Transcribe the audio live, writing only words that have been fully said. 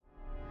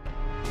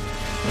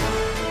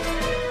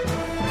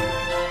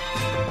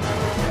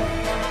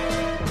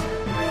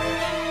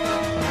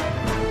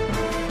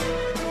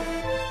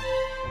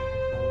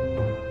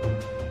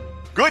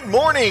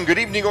morning, good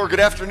evening, or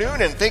good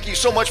afternoon, and thank you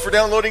so much for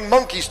downloading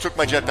Monkeys Took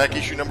My Jetpack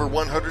issue number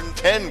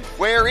 110,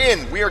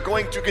 wherein we are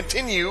going to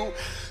continue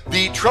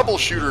the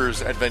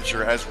Troubleshooters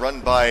adventure as run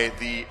by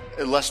the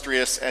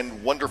illustrious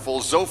and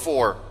wonderful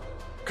Zophor.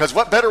 Because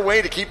what better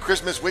way to keep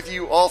Christmas with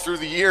you all through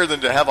the year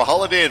than to have a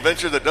holiday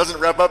adventure that doesn't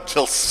wrap up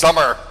till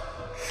summer?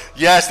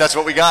 Yes, that's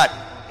what we got.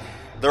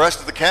 The rest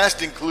of the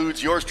cast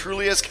includes yours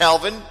truly as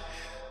Calvin,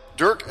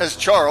 Dirk as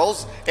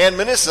Charles, and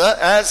Manissa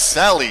as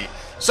Sally.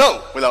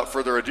 So, without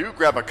further ado,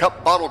 grab a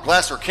cup, bottle,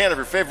 glass, or can of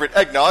your favorite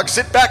eggnog,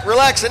 sit back,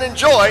 relax, and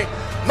enjoy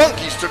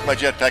Monkeys Took My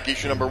Jetpack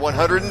issue number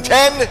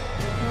 110,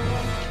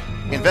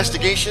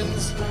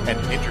 Investigations and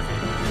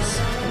Interviews.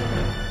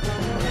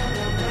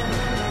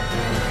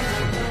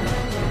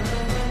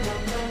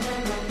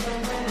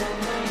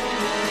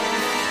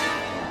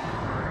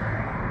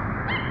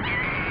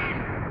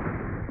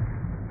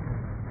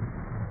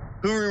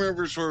 Who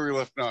remembers where we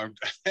left off?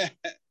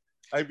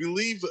 I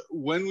believe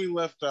when we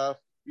left off,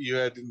 you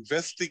had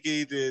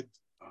investigated.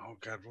 Oh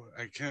God,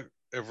 I can't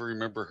ever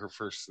remember her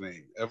first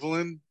name.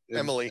 Evelyn,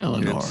 Emily,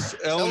 Eleanor.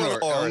 Eleanor.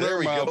 There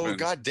we go. Malvin.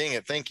 God dang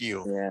it! Thank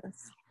you.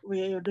 Yes,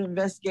 we had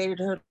investigated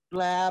her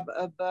lab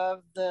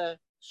above the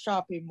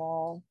shopping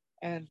mall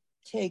and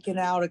taken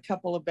out a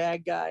couple of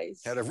bad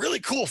guys. Had a really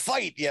cool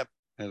fight. Yep.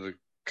 Had a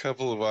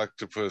couple of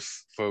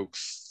octopus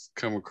folks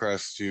come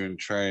across you and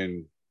try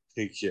and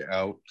take you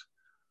out,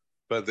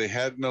 but they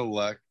had no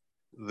luck.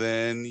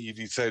 Then you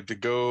decide to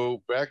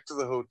go back to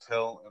the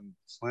hotel and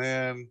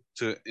plan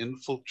to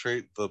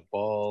infiltrate the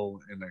ball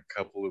in a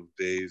couple of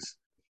days.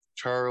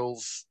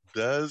 Charles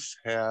does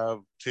have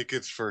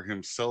tickets for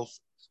himself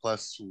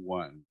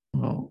 +1.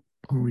 Well,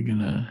 are we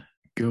gonna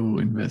go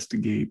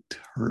investigate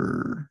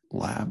her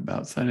lab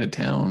outside of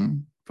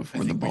town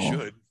before the ball? We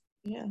should.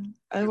 Yeah.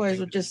 Otherwise,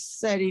 we're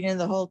just sitting in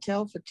the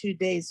hotel for 2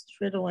 days,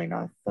 twiddling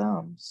our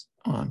thumbs.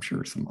 Well, I'm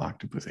sure some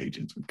octopus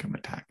agents would come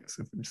attack us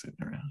if we're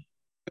sitting around.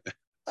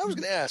 I was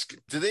going to ask,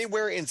 do they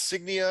wear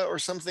insignia or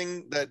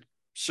something that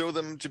show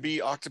them to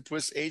be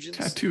octopus agents?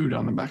 Tattooed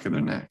on the back of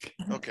their neck.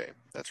 Okay,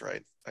 that's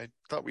right. I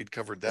thought we'd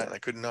covered that, and I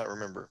could not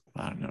remember.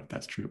 I don't know if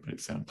that's true, but it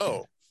sounds.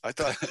 Oh, I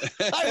thought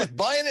I was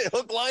buying it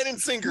hook, line, and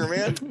sinker,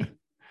 man.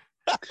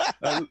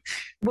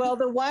 Well,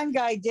 the one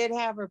guy did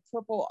have a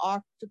purple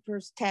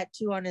octopus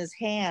tattoo on his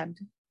hand.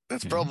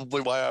 That's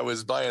probably why I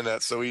was buying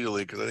that so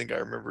easily, because I think I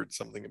remembered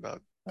something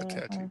about a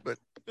tattoo. But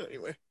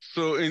anyway.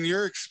 So in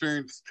your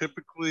experience,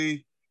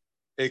 typically,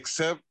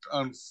 except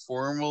on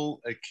formal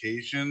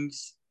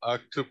occasions,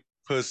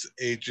 octopus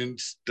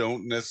agents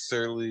don't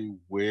necessarily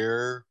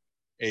wear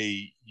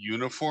a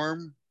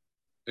uniform,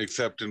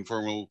 except in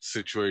formal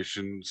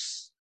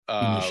situations.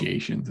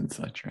 Initiations and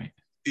such, right?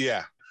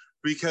 Yeah,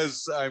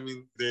 because, I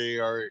mean, they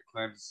are a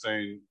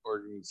clandestine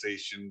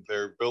organization.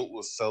 They're built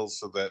with cells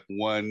so that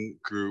one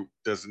group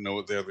doesn't know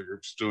what the other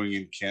group's doing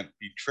and can't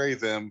betray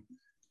them.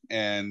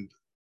 And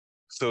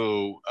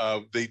so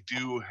they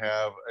do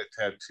have a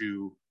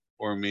tattoo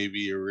or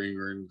maybe a ring,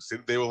 or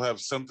they will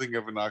have something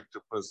of an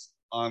octopus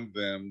on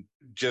them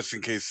just in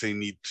case they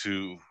need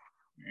to,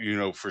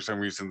 for some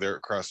reason they're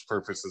at cross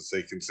purposes.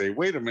 They can say,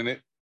 wait a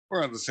minute,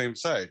 we're on the same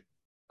side.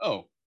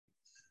 Oh,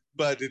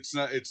 but it's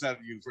not a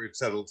uniform. It's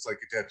settled. It's like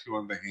a tattoo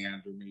on the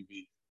hand, or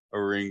maybe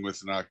a ring with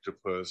an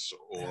octopus.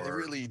 Or they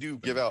really do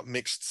give out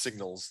mixed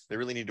signals. They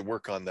really need to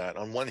work on that.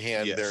 On one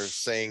hand, Yes. They're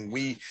saying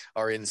we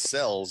are in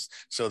cells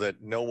so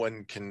that no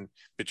one can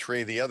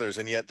betray the others,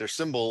 and yet their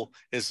symbol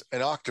is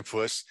an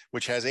octopus,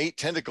 which has 8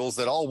 tentacles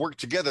that all work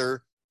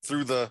together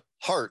through the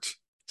heart.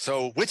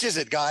 So which is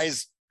it,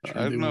 guys? I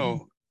don't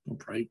know. We'll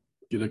probably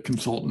get a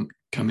consultant,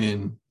 come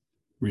in,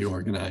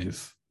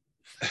 reorganize.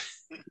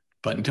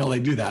 But until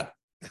they do that,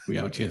 we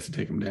have a chance to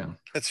take them down.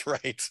 That's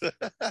right.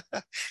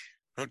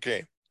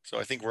 Okay. So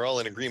I think we're all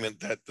in agreement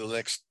that the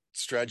next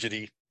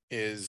strategy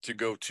is to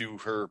go to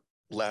her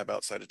lab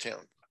outside of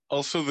town.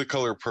 Also the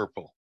color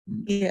purple.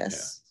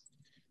 Yes.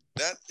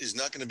 That is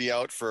not going to be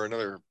out for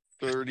another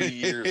 30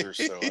 years or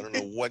so. I don't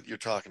know what you're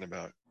talking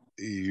about.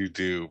 You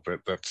do, but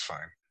that's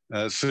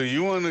fine. So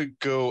you want to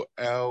go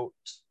out?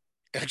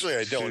 Actually,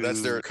 I don't.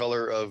 That's their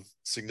color of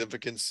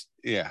significance.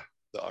 Yeah.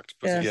 The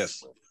octopus.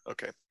 Yes.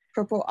 Okay.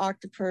 Purple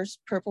octopus,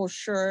 purple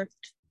shirt.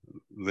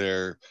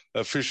 Their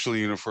official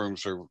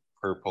uniforms are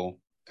purple.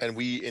 And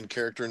we in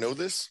character know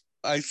this?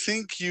 I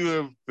think you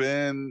have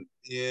been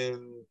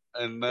in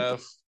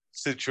enough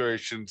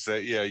situations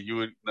that, yeah, you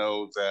would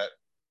know that,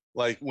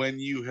 like when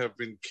you have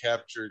been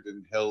captured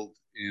and held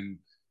in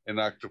an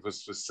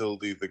octopus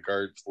facility, the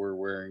guards were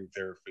wearing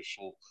their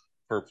official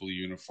purple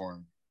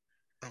uniform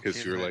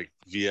because you're like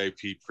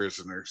VIP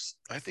prisoners.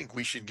 I think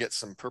we should get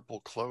some purple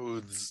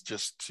clothes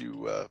just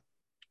to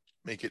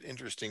make it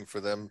interesting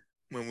for them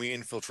when we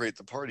infiltrate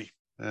the party.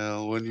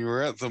 Well, when you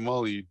were at the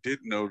mall, you did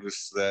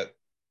notice that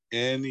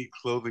any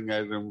clothing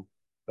item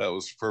that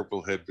was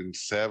purple had been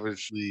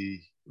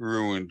savagely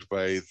ruined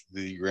by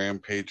the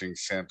rampaging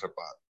Santa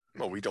bot.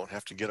 Well, we don't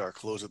have to get our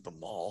clothes at the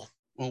mall.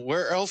 Well,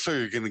 where else are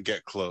you going to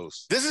get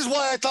clothes? This is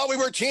why I thought we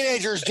were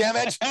teenagers, damn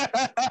it!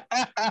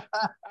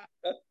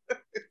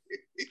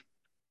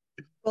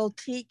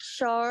 Boutique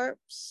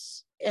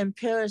sharps in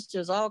Paris,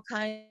 there's all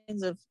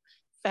kinds of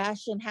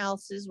fashion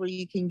houses where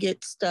you can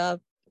get stuff.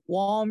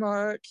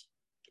 Walmart.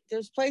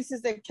 There's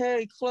places that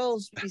carry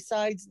clothes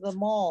besides the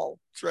mall.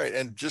 That's right.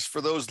 And just for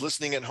those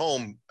listening at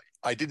home,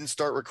 I didn't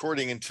start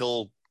recording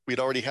until we'd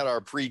already had our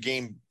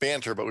pre-game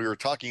banter, but we were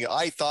talking.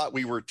 I thought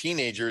we were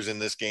teenagers in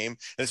this game.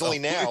 And it's only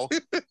now,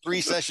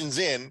 3 sessions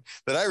in,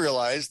 that I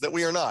realized that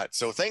we are not.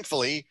 So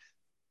thankfully,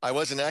 I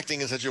wasn't acting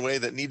in such a way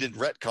that needed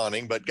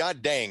retconning, but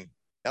god dang,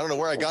 I don't know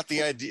where I got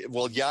the idea.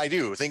 Well, yeah, I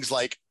do. Things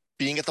like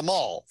being at the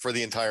mall for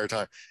the entire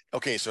time.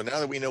 Okay, so now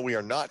that we know we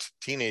are not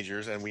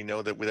teenagers and we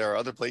know that there are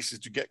other places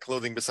to get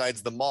clothing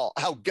besides the mall.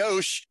 Oh,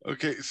 gosh.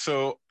 Okay,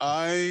 so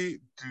I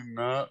do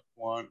not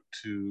want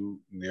to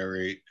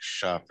narrate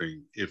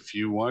shopping. If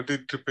you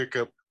wanted to pick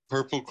up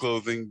purple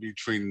clothing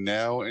between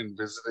now and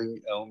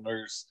visiting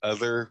Elmer's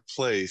other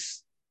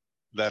place,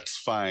 that's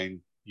fine.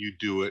 You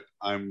do it.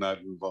 I'm not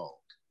involved.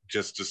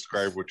 Just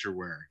describe what you're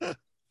wearing.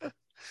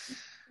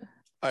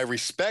 I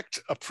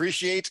respect,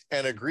 appreciate,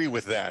 and agree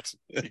with that.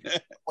 No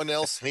one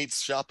else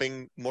hates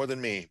shopping more than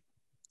me.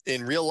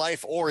 In real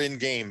life or in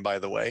game, by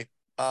the way.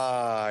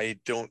 I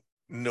don't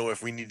know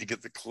if we need to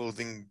get the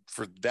clothing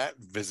for that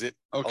visit.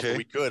 Okay. Although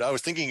we could. I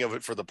was thinking of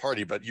it for the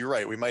party, but you're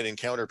right. We might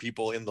encounter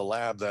people in the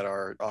lab that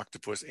are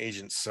octopus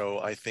agents. So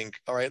I think,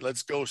 all right,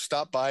 let's go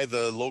stop by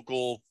the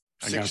local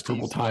 60s. I got a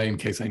purple tie in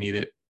case I need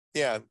it.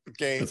 Yeah.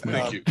 Okay.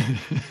 Thank you.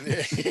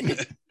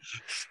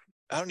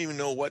 I don't even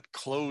know what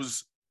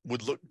clothes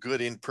would look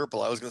good in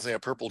purple. I was going to say a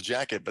purple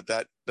jacket, but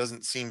that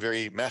doesn't seem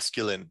very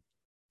masculine.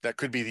 That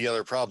could be the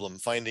other problem,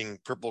 finding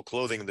purple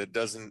clothing that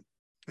doesn't.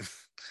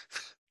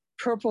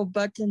 Purple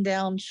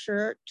button-down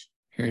shirt.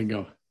 Here you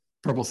go.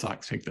 Purple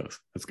socks. Take those.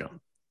 Let's go.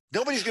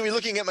 Nobody's going to be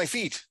looking at my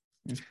feet.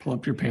 Just pull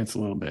up your pants a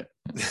little bit.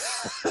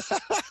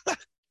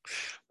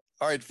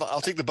 All right,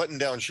 I'll take the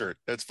button-down shirt.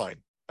 That's fine.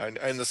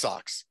 And the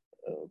socks.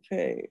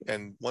 Okay.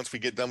 And once we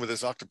get done with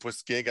this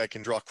octopus gig, I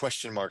can draw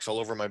question marks all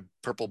over my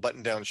purple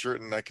button-down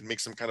shirt, and I can make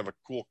some kind of a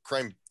cool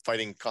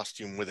crime-fighting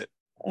costume with it.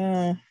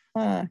 Call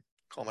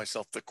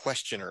myself the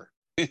Questioner.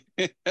 Did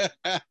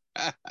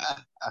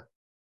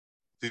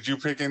you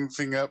pick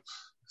anything up,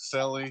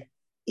 Sally?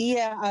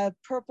 Yeah, a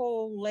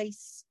purple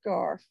lace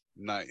scarf.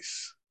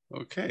 Nice.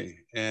 Okay.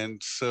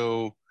 And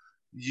so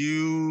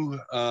you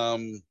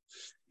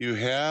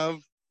have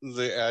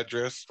the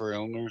address for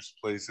Elmer's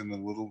place in a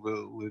little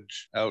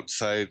village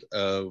outside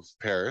of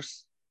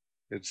Paris.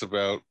 It's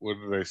about, what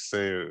did I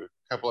say, a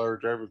couple hour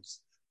drive.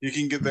 You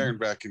can get there and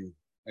back in,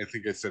 I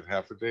think I said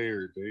half a day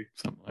or a day.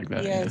 Something like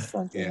that. Yeah,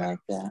 something like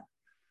that.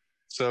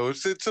 So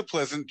it's a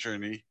pleasant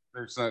journey.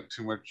 There's not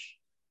too much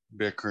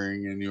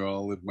bickering, and you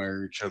all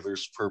admire each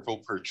other's purple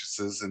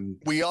purchases. And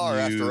we are,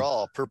 after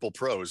all, purple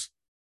pros.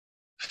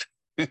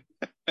 Oh,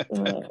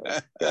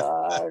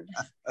 God.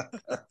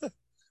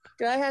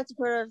 Do I have to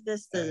put up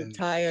the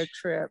entire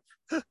trip?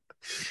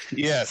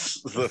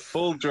 Yes, the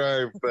full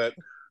drive, but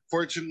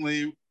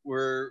fortunately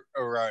we're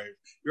arrived.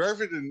 You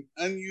arrived at an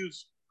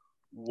unused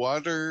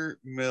water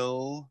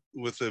mill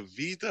with a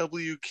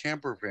VW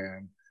camper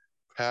van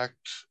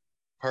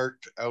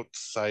parked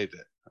outside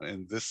it.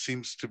 And this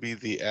seems to be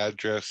the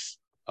address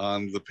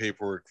on the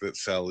paperwork that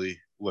Sally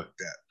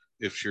looked at,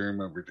 if she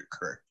remembered it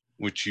correct,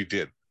 which you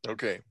did.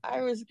 Okay.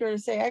 I was going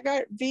to say, I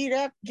got beat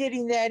up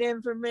getting that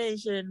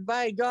information.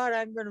 By God,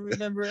 I'm going to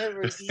remember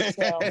every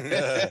detail.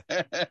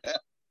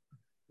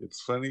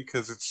 It's funny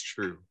because it's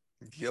true.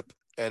 Yep.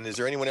 And is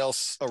there anyone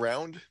else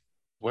around?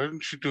 Why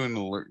don't you do an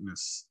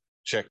alertness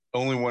check?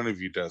 Only one of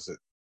you does it.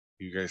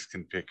 You guys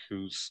can pick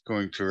who's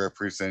going to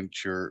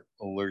represent your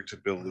alert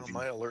ability. Well,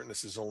 my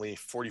alertness is only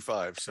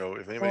 45, so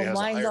if anybody has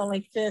mine's a higher...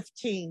 only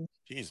 15.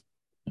 Jeez.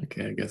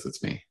 Okay, I guess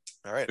it's me.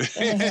 All right.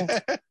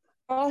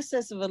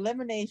 Process of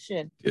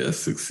elimination.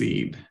 Just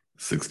succeed.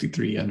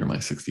 63 under my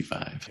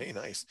 65. Hey,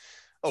 nice.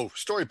 Oh,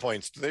 story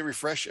points. Do they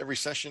refresh every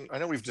session? I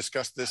know we've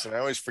discussed this, and I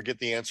always forget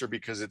the answer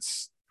because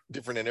it's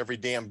different in every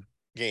damn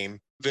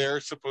game. They're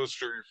supposed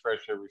to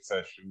refresh every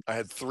session. I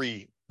had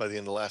 3 by the end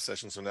of the last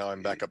session, so now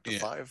I'm back up to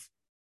 5.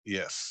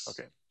 Yes.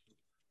 Okay.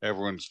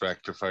 Everyone's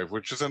back to 5,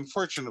 which is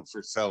unfortunate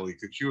for Sally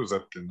because she was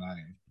up to 9.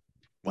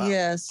 Wow.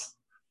 Yes.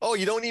 Oh,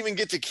 you don't even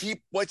get to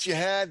keep what you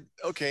had?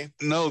 Okay.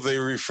 No, they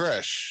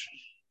refresh.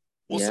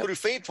 Well, so do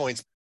fate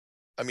points.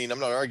 I mean, I'm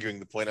not arguing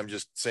the point. I'm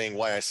just saying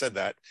why I said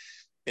that.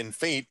 In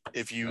fate,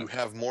 if you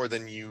have more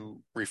than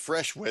you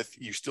refresh with,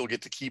 you still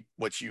get to keep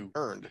what you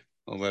earned.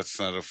 Well, that's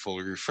not a full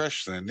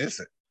refresh then, is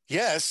it?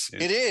 Yes,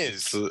 it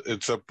is.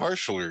 It's a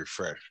partial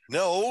refresh.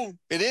 No,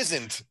 it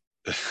isn't.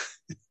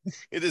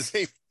 It is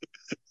a...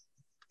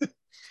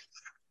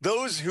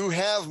 Those who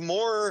have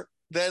more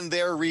than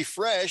their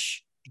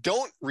refresh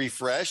don't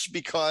refresh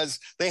because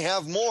they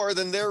have more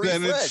than their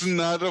refresh. Then it's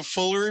not a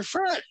full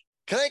refresh.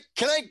 Can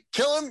I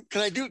kill him?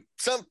 Can I do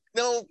some?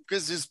 No,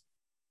 because his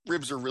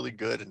ribs are really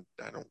good, and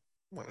I don't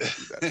want to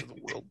do that to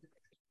the world.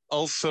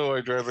 Also,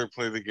 I'd rather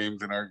play the game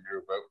than argue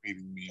about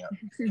beating me up.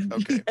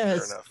 Okay, Yes, fair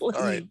enough. please.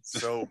 All right,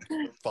 so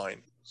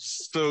fine.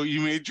 So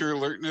you made your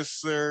alertness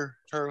there,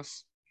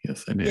 Charles?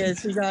 Yes, I did.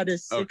 Yes, he got a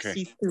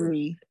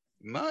 63.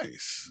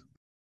 Nice.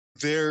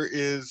 There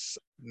is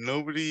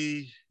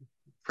nobody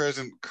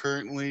present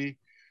currently.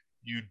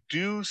 You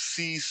do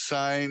see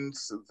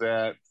signs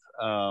that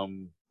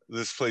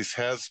this place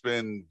has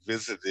been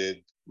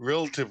visited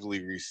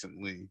relatively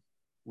recently,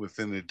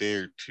 within a day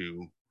or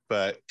two,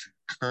 but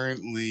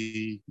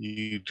currently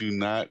you do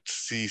not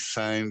see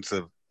signs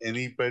of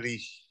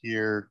anybody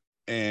here,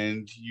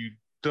 and you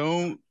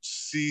don't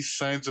see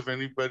signs of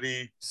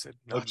anybody Said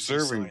Nazi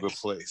observing the signs.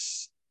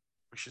 place.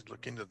 We should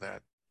look into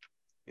that.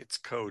 It's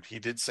code. He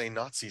did say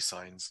Nazi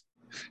signs.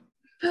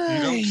 You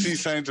don't see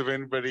signs of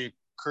anybody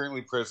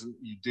currently present.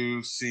 You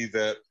do see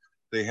that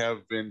they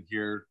have been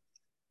here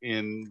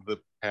in the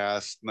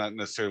past, not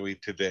necessarily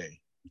today.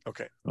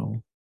 Okay.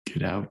 So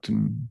get out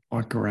and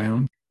walk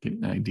around, get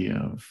an idea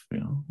of,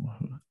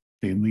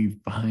 they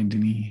leave behind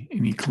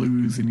any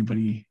clues,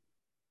 anybody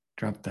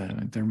drop their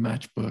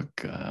matchbook.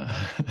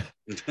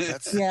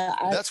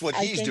 That's what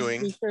he's think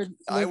doing. we should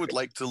I look- would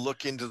like to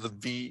look into the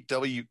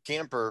VW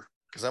camper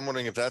because I'm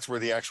wondering if that's where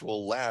the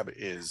actual lab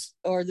is.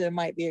 or there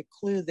might be a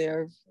clue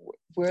there of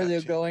where they're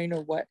Gotcha. going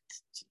or what.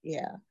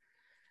 Yeah.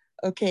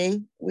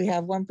 Okay, we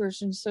have one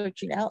person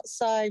searching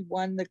outside,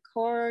 one the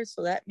car,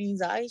 so that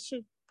means I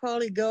should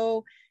probably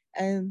go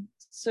and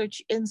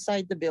search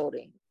inside the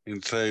building.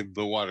 Inside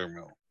the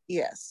watermill.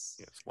 Yes.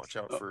 Yes, watch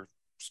out for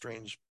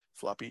strange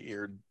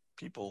floppy-eared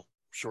people.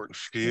 Short.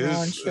 She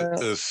is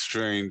a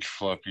strange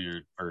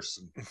floppy-eared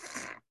person.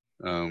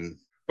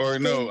 Or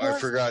no, I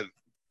forgot.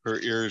 Her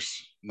ears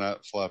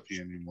not floppy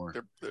anymore.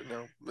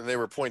 No, they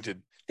were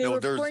pointed. They No, were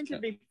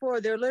pointed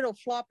before. They're a little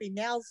floppy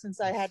now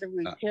since I had to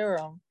repair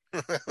them.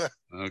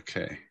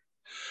 Okay.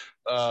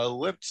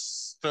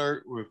 Let's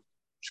start with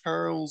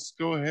Charles.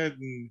 Go ahead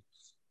and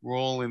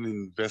roll an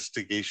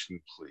investigation,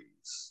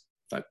 please.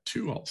 That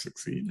 2, I'll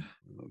succeed.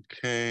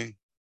 Okay.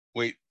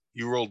 Wait,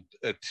 you rolled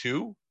a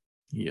 2?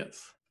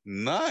 Yes.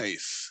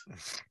 Nice.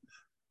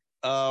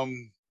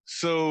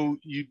 So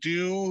you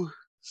do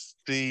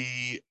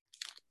see.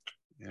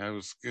 I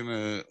was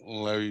gonna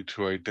allow you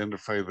to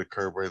identify the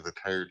car by the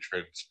tire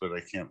treads, but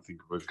I can't think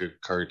of a good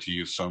car to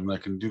use, so I'm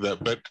not gonna do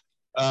that. But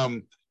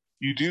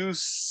you do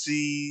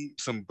see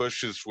some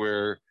bushes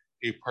where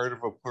a part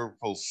of a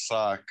purple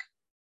sock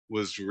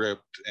was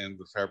ripped and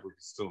the fabric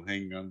is still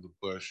hanging on the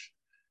bush.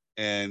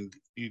 And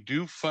you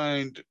do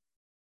find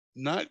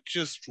not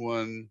just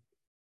one,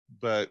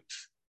 but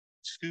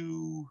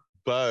 2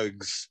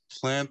 bugs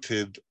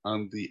planted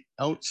on the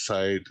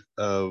outside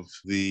of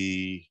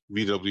the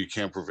VW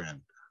camper van.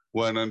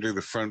 One under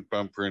the front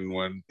bumper and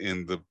one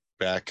in the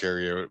back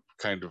area,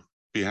 kind of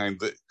behind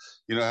the,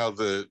 how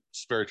the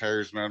spare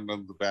tires mounted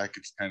on the back,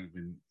 it's kind of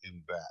in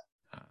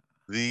that.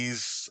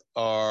 These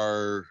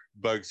are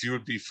bugs you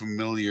would be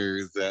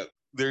familiar that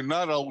they're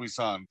not always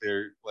on.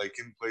 They're like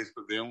in place,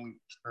 but they only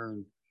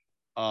turn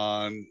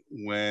on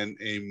when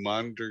a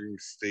monitoring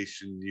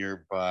station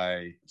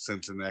nearby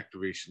sends an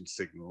activation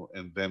signal,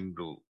 and then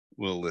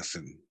will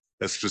listen.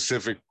 A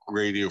specific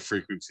radio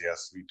frequency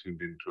has to be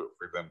tuned into it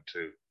for them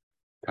to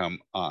come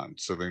on.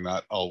 So they're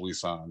not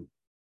always on.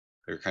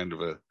 They're kind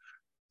of a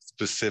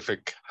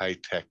specific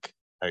high-tech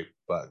type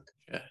bug.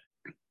 Yeah.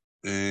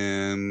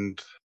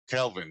 And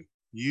Calvin,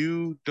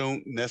 you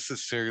don't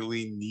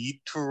necessarily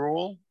need to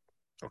roll.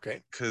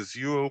 Okay. Because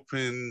you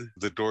open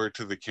the door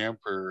to the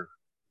camper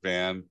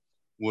van,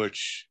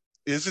 which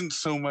isn't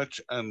so much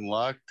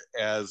unlocked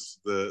as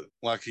the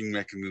locking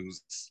mechanism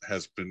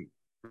has been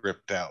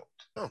ripped out.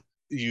 Oh.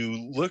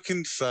 You look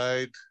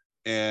inside,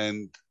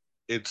 and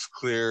it's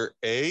clear,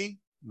 A,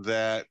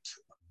 that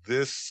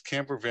this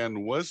camper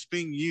van was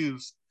being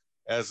used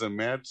as a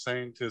mad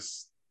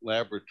scientist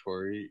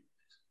laboratory,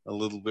 a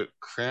little bit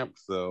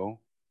cramped though,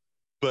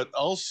 but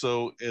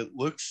also it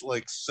looks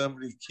like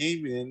somebody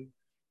came in,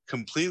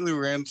 completely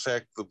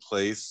ransacked the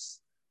place,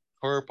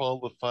 tore up all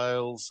the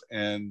files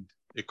and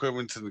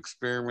equipment and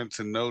experiments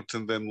and notes,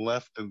 and then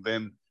left, and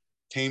then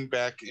came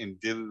back and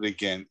did it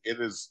again. It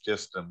is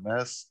just a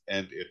mess,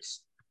 and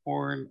it's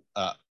torn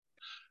up.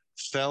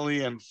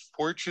 Sally,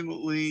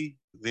 unfortunately,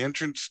 the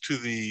entrance to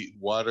the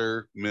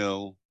water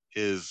mill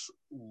is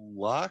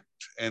locked,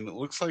 and it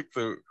looks like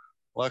the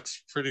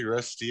lock's pretty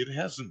rusty. It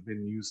hasn't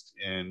been used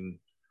in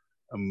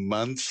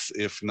months,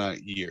 if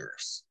not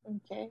years.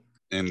 Okay.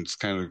 And it's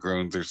kind of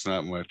grown. There's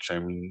not much. I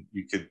mean,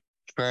 you could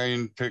try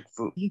and pick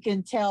the... You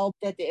can tell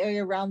that the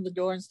area around the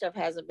door and stuff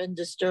hasn't been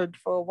disturbed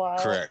for a while.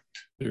 Correct.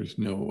 There's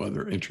no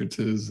other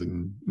entrances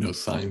and no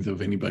signs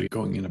of anybody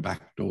going in a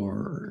back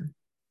door.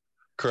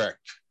 Correct.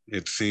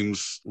 It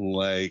seems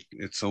like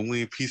it's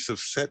only a piece of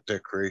set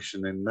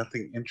decoration and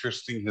nothing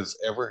interesting has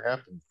ever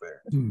happened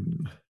there.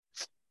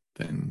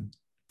 Then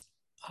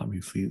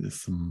obviously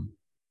there's some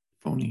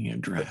phony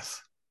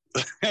address.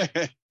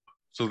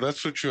 So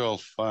that's what you all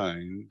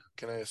find.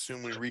 Can I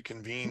assume we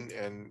reconvene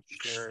and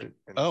share it?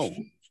 No.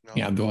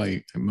 Yeah, though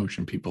I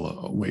motion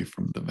people away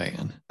from the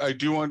van. I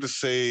do want to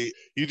say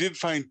you did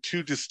find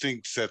 2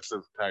 distinct sets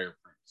of tire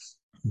prints.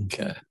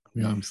 Okay.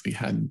 We obviously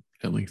had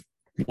at least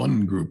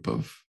one group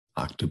of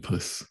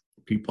octopus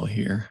people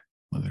here,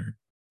 whether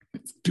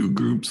it's 2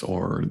 groups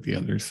or the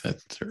other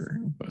sets,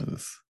 or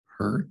was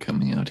her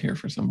coming out here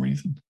for some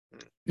reason.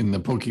 In the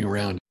poking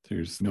around,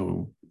 there's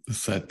no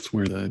sets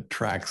where the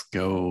tracks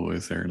go.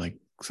 Is there like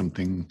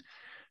something?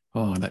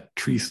 Oh, that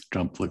tree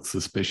stump looks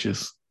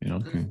suspicious.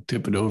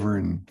 Tip it over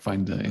and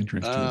find the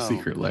entrance to a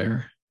secret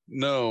lair.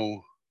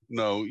 No.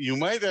 You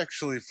might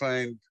actually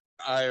find.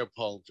 I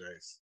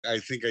apologize. I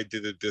think I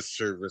did a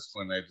disservice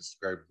when I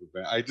described the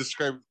van. I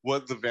described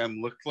what the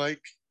van looked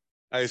like.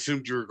 I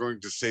assumed you were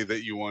going to say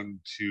that you wanted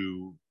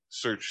to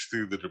search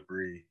through the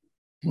debris.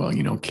 Well,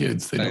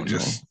 kids, they don't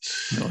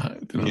know how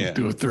to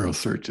do a thorough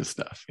search of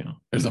stuff.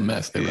 There's a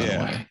mess, they run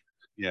away.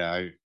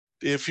 Yeah.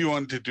 If you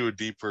wanted to do a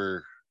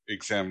deeper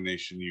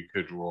examination, you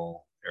could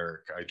roll,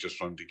 Eric. I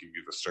just wanted to give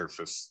you the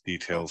surface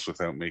details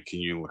without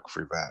making you look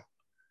for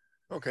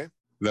that. Okay.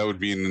 That would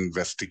be an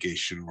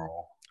investigation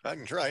roll. I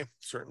can try,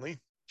 certainly.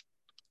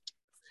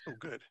 Oh,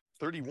 good.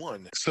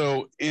 31.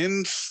 So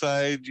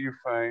inside you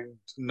find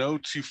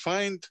notes. You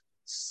find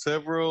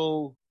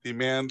several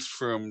demands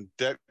from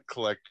debt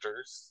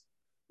collectors,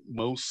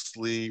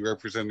 mostly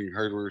representing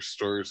hardware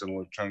stores and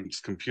electronics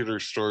computer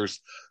stores.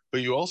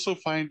 But you also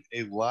find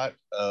a lot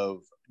of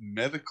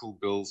medical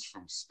bills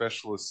from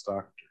specialist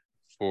doctors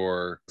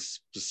for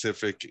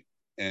specific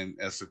and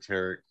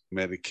esoteric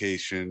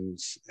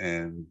medications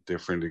and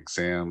different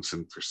exams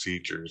and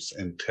procedures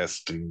and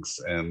testings.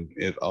 And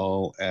it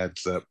all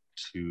adds up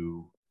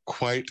to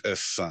quite a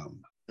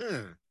sum.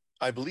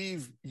 I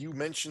believe you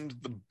mentioned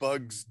the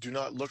bugs do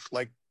not look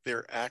like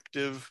they're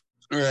active.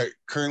 Right.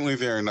 Currently,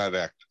 they are not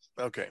active.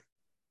 Okay.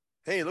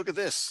 Hey, look at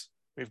this.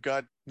 We've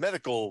got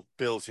medical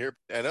bills here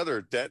and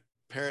other debt.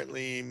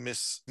 Apparently,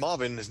 Miss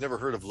Marvin has never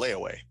heard of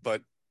layaway.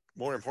 But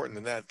more important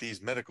than that,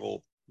 these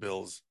medical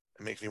bills,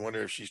 it makes me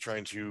wonder if she's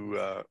trying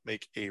to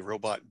make a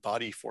robot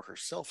body for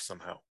herself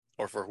somehow,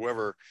 or for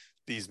whoever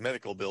these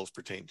medical bills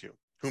pertain to,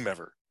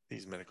 whomever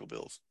these medical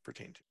bills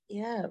pertain to.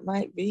 Yeah, it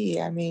might be.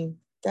 I mean,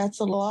 that's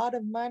a lot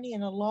of money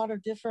and a lot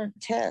of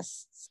different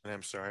tests. And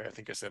I'm sorry, I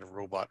think I said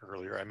robot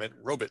earlier. I meant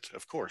robot,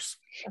 of course.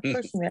 Of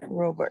course, you meant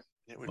robot.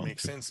 It would make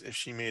sense if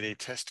she made a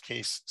test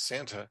case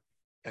Santa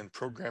and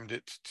programmed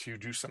it to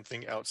do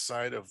something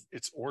outside of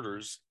its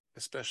orders,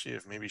 especially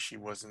if maybe she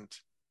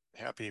wasn't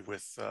happy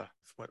with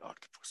what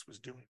Octopus was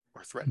doing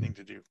or threatening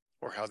to do,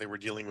 or how they were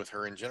dealing with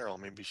her in general.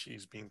 Maybe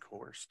she's being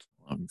coerced.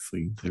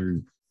 Obviously,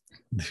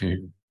 they're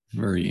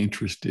very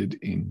interested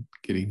in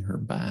getting her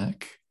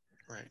back.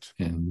 Right.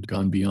 And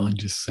gone beyond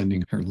just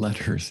sending her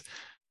letters.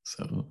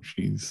 So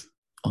she's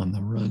on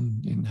the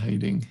run in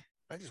hiding.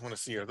 I just want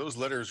to see, are those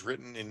letters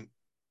written in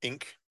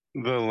ink?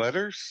 The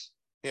letters?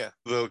 Yeah.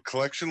 The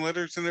collection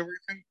letters and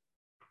everything?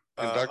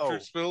 And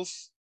doctor's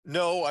bills?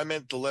 No, I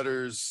meant the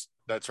letters.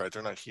 That's right.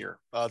 They're not here.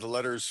 The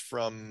letters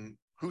from,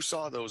 who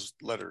saw those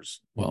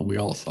letters? Well, we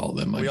all saw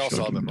them. We all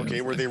saw them.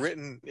 Okay. Were they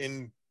written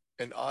in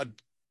an odd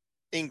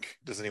ink?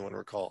 Does anyone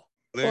recall?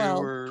 They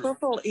were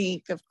purple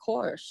ink, of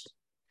course.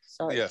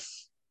 Sorry.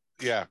 Yes.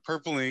 Yeah,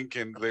 purple ink,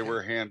 and they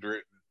were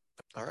handwritten.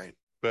 All right.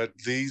 But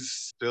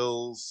these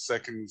bills,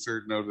 second and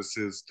third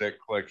notices, debt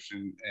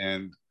collection,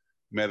 and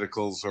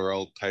medicals are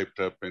all typed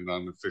up in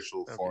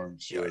unofficial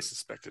forms. Yeah, I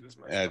suspected as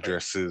much.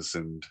 Addresses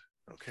and...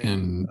 Okay.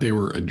 And they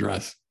were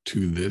addressed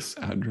to this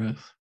address?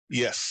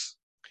 Yes.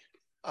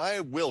 I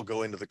will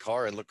go into the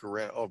car and look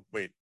around. Oh,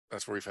 wait.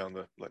 That's where we found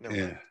the... Never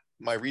mind.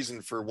 My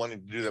reason for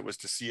wanting to do that was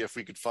to see if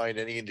we could find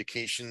any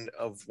indication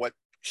of what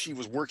she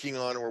was working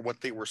on or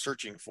what they were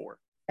searching for.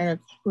 And a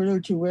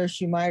clue to where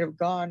she might have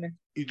gone.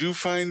 You do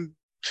find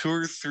 2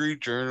 or 3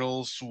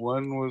 journals.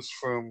 One was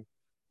from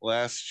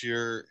last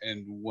year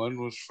and one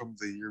was from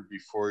the year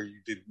before. You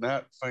did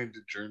not find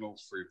a journal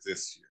for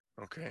this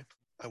year. Okay.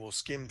 I will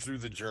skim through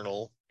the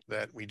journal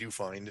that we do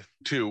find.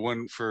 2,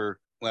 one for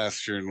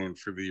last year and one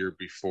for the year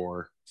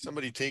before.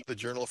 Somebody take the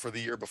journal for the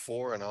year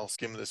before and I'll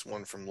skim this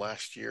one from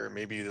last year.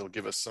 Maybe it'll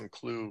give us some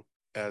clue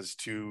as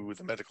to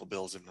the medical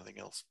bills, if nothing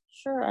else.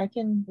 Sure, I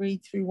can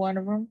read through one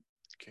of them.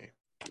 Okay.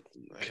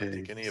 I don't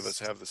think any of us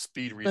have the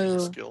speed reading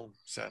skill,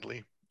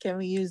 sadly. Can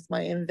we use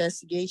my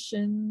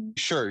investigation?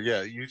 Sure,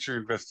 yeah, use your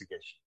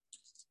investigation.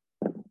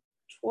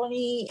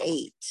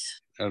 28.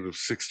 Out of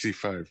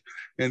 65.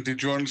 And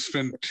did you want to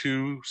spend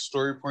 2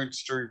 story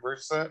points to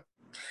reverse that?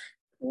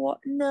 What?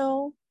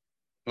 No.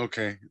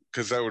 Okay,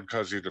 because that would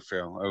cause you to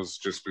fail. I was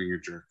just being a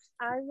jerk.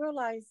 I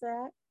realize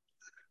that.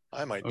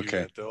 I might do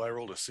that, though. I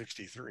rolled a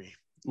 63.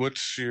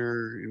 What's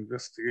your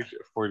investigation?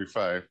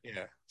 45.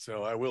 Yeah,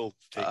 so I will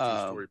take 2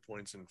 story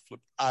points and flip.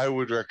 I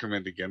would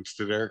recommend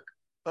against it, Eric.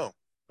 Oh,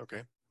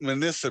 okay.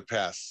 Manissa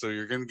passed, so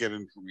you're going to get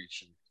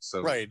information.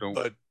 So right,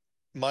 but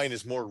mine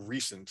is more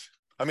recent.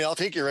 I mean, I'll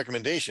take your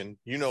recommendation.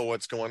 You know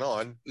what's going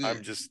on.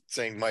 I'm just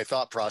saying my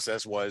thought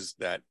process was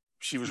that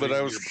she was... But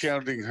I was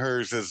counting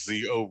hers as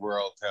the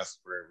overall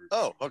test for everything.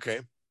 Oh, okay.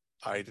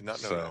 I did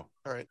not know that.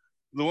 All right.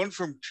 The one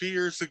from 2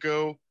 years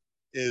ago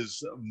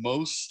is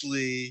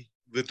mostly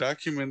the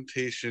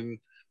documentation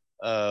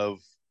of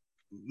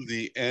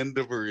the end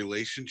of a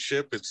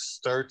relationship. It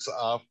starts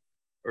off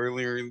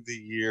earlier in the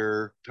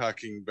year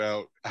talking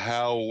about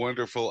how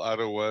wonderful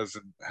Otto was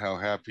and how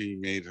happy he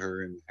made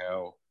her and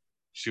how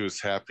she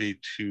was happy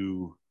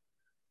to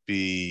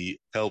be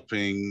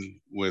helping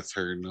with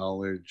her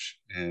knowledge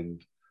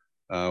and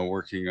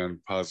working on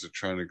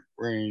positronic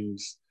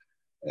brains.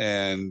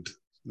 And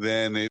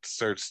then it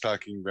starts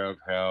talking about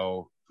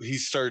how he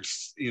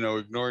starts,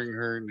 ignoring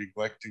her,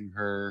 neglecting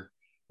her.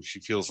 She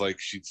feels like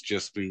she's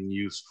just being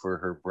used for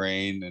her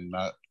brain and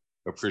not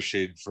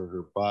appreciated for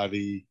her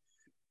body.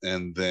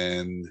 And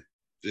then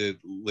it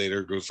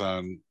later goes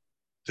on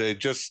to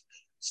just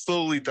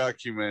slowly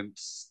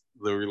documents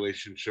the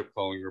relationship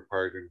falling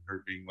apart and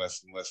her being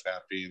less and less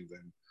happy, and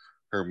then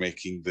her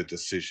making the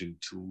decision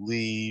to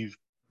leave,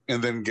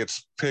 and then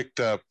gets picked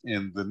up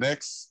in the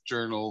next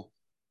journal,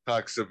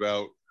 talks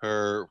about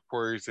her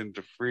forays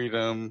into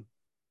freedom,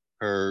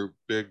 her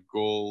big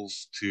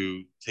goals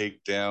to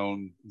take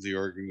down the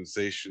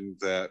organization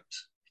that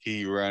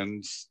he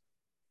runs,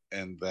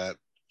 and that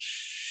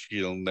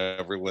she'll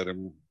never let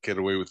him get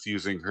away with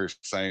using her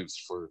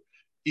science for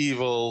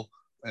evil,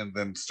 and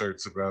then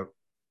starts about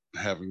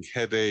having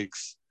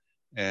headaches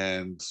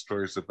and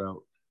stories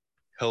about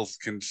health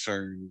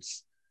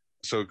concerns.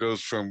 So it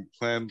goes from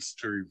plans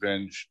to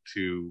revenge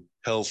to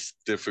health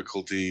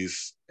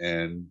difficulties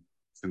and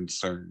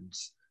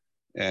concerns,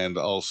 and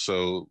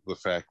also the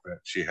fact that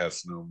she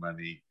has no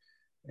money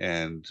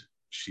and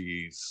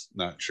she's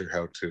not sure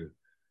how to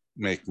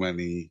make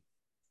money.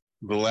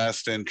 The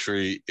last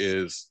entry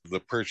is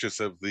the purchase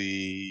of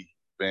the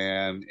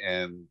van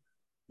and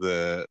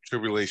the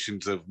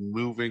tribulations of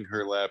moving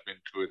her lab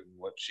into it and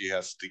what she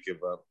has to give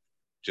up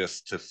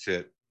just to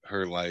fit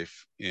her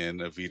life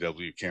in a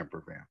VW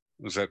camper van.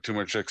 Was that too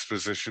much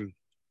exposition?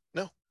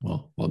 No.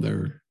 Well, while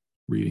they're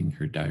reading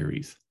her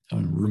diaries,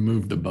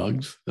 remove the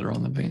bugs that are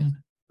on the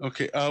van.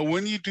 Okay.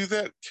 When you do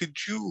that, could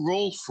you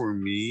roll for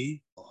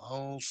me?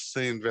 I'll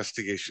say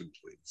investigation,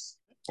 please,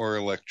 or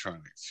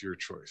electronics, your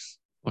choice.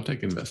 I'll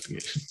take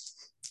investigation.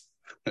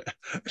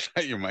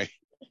 You might.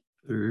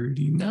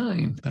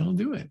 39. That'll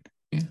do it.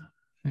 Yeah.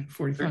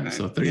 45. 39.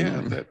 So 39.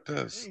 Yeah, that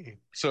does.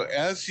 So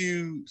as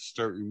you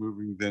start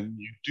removing them,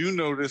 you do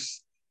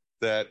notice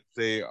that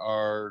they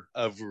are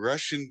of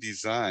Russian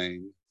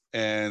design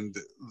and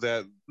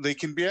that they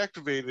can be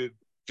activated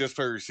just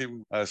by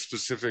receiving a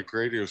specific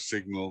radio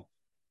signal,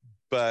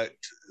 but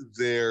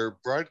their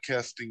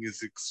broadcasting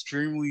is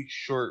extremely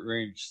short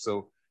range.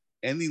 So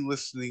any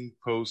listening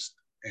post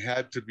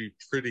had to be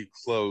pretty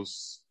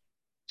close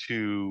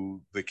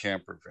to the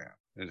camper van.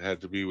 It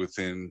had to be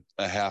within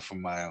a half a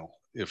mile,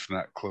 if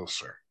not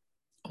closer.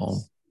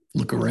 I'll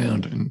look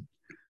around and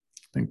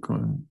think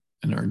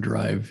in our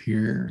drive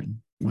here and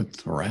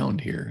what's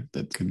around here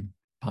that could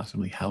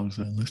possibly house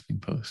a listening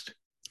post.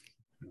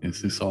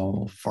 Is this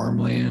all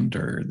farmland,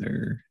 or are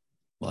there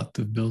lots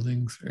of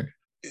buildings? Or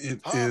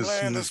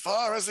farmland as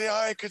far as the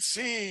eye could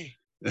see.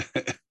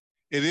 It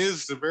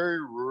is a very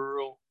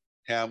rural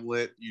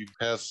hamlet. You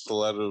pass a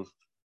lot of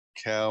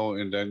cow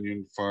and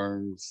onion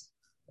farms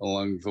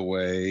along the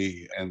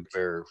way, and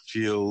there are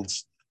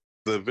fields.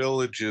 The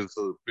village is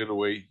a bit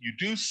away. You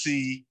do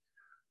see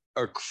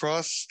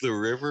across the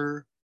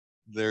river,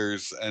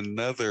 there's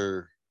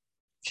another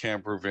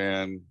camper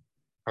van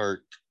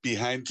parked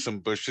behind some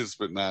bushes,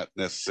 but not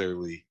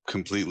necessarily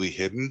completely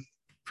hidden.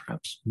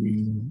 Perhaps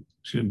we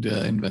should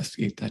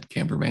investigate that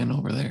camper van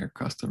over there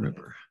across the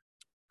river.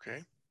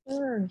 Okay.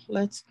 Sure,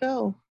 let's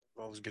go.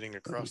 Involves getting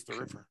across the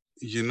river.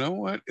 You know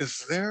what?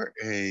 Is there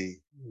a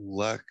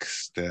luck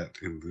stat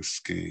in this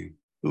game?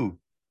 Ooh,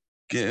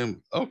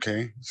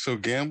 okay. So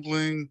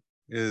gambling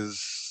is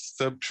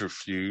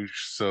subterfuge.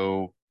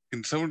 So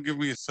can someone give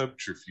me a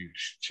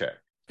subterfuge check?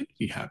 I'd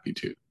be happy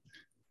to.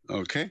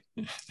 Okay.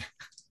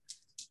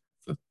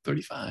 So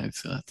 35,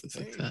 so that's a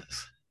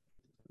success.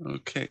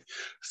 Okay.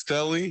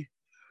 Stelly,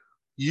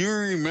 you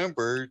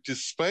remember,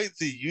 despite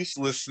the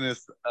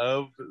uselessness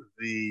of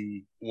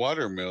the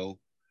watermill,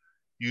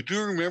 you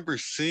do remember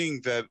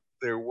seeing that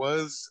there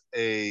was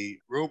a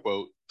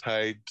rowboat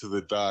tied to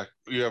the dock.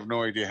 You have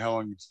no idea how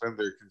long it's been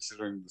there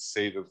considering the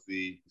state of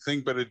the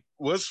thing, but it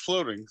was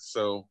floating,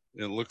 so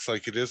it looks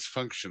like it is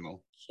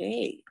functional.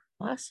 Okay,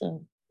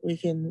 awesome. We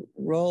can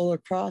roll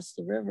across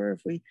the river.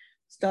 If we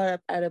start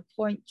up at a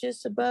point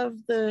just above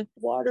the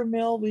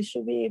watermill, we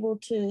should be able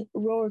to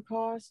row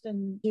across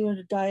and do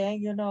a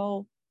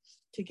diagonal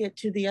to get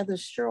to the other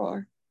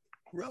shore.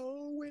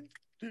 Rowing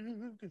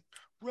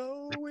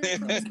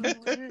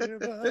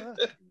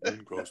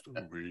across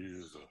the river.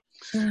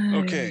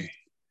 Okay.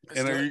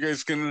 And are you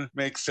guys going to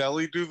make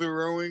Sally do the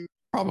rowing?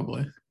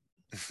 Probably.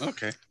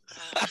 Okay.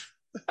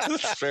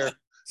 That's fair.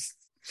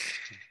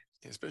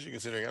 Especially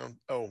considering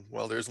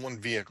there's one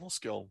vehicle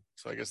skill,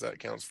 so I guess that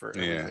counts for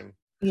everything.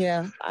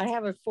 Yeah, I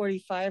have a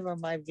 45 on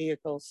my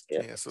vehicle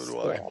skill. Yeah, so do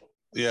I.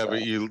 Yeah,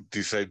 but you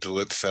decide to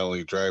let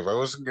Sally drive. I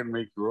wasn't going to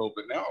make you roll,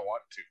 but now I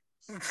want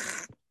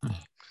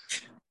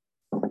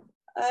to.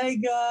 I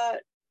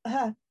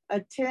got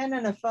a 10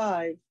 and a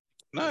 5.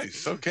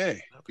 Nice.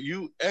 Okay.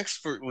 You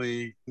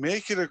expertly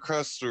make it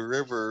across the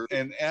river,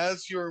 and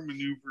as you're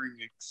maneuvering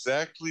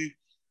exactly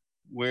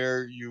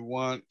where you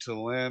want to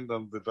land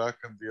on the dock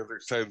on the other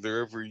side of the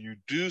river, you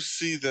do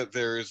see that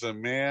there is a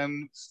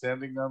man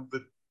standing on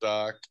the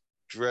dock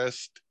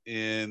dressed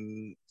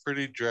in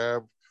pretty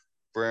drab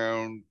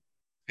brown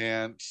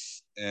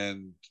pants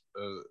and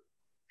a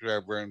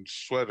drab brown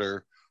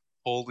sweater,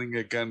 holding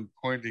a gun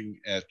pointing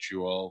at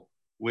you all,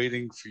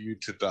 waiting for you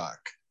to dock.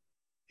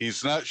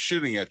 He's not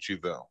shooting at you,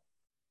 though.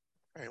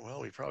 All right,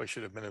 well, we probably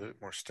should have been a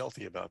bit more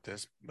stealthy about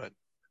this, but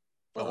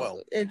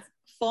It's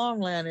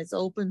farmland. It's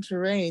open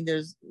terrain.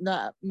 There's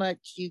not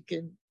much you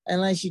can,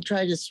 unless you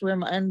try to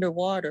swim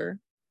underwater.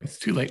 It's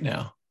too late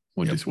now.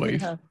 We'll just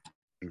wait. Yeah.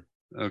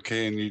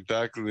 Okay, and you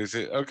dock and they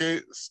say,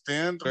 okay,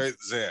 stand right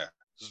there.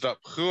 Stop.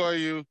 Who are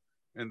you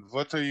and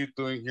what are you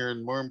doing here?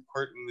 And more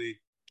importantly,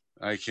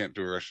 I can't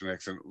do a Russian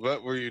accent.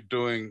 What were you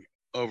doing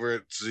over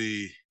at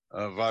the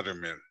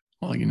watermill?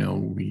 Well,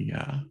 we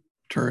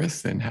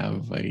tourists and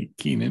have a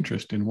keen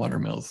interest in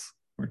watermills.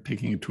 We're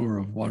taking a tour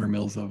of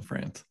watermills of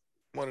France.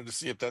 wanted to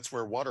see if that's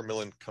where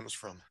watermelon comes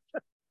from.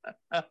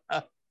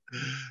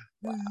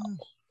 Wow.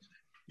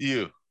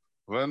 You.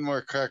 One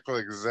more crack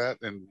like that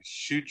and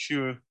shoot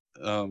you.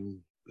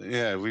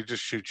 Yeah, we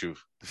just shoot you.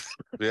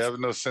 We have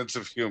no sense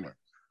of humor.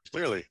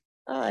 Clearly.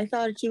 Oh, I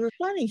thought you were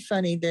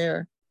funny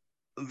there.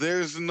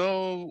 There's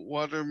no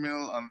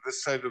watermill on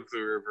this side of the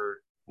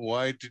river.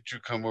 Why did you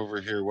come over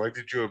here? Why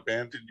did you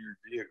abandon your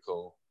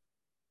vehicle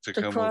to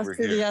come cross over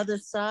to here? the other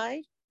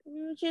side. We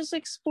were just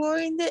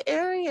exploring the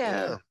area.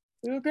 Yeah.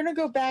 We were going to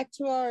go back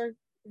to our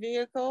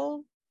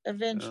vehicle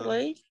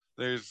eventually.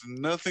 There's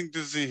nothing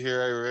to see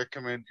here. I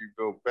recommend you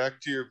go back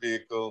to your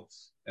vehicle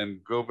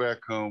and go back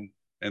home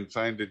and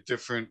find a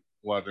different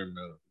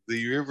watermill.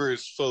 The river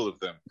is full of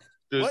them.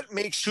 There's What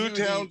makes two you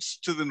towns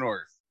to the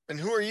north. And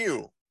who are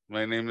you?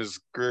 My name is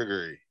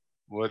Gregory.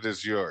 What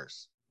is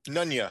yours?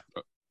 Nunya.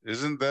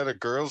 Isn't that a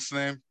girl's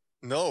name?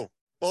 No.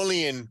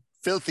 Only in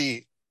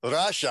filthy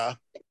Russia.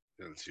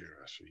 Filthy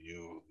Russia,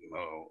 you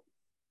know.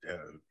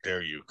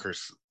 Dare you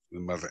curse the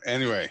mother.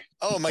 Anyway.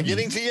 Oh, am I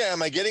getting to you?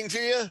 Am I getting to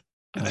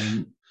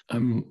you?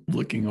 I'm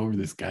looking over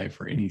this guy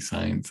for any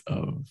signs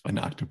of an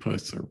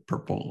octopus or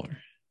purple.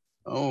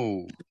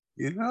 Oh,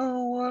 you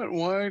know what?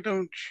 Why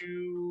don't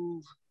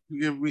you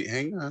give me?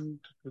 Hang on.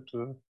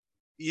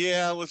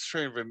 Yeah, let's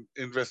try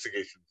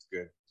investigation's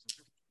good.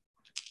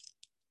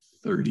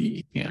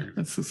 30. Yeah,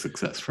 that's a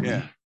success for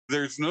me.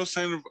 There's no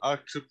sign of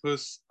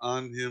octopus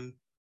on him,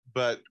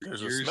 but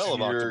there's a smell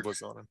of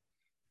octopus on him.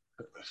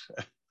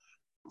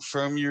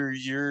 From your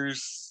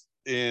years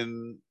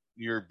in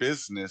your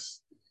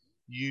business,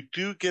 you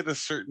do get a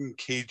certain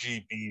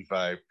KGB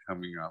vibe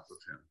coming off of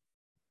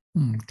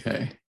him.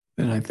 Okay.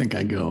 Then I think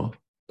I go,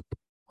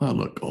 well,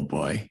 look, old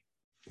boy.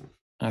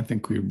 I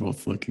think we were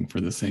both looking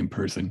for the same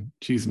person.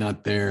 She's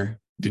not there.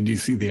 Did you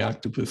see the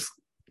octopus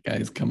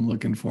guys come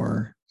looking for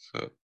her?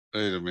 So,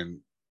 wait a minute.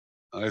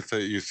 I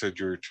thought you said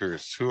you were a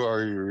tourist. Who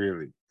are you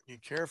really? Be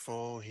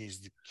careful.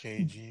 He's the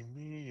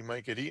KGB. You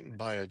might get eaten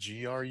by a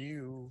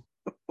GRU.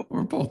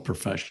 We're both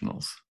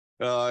professionals.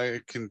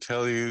 I can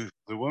tell you,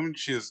 the woman,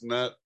 she has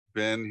not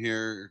been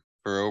here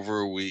for over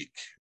a week.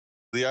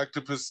 The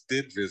octopus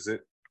did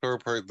visit, tore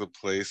apart the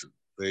place.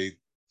 They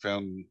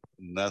found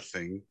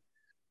nothing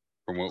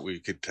from what we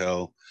could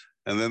tell.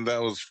 And then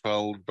that was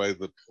followed by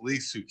the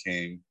police who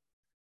came,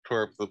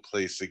 tore up the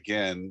place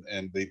again,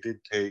 and they did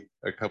take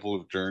a couple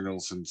of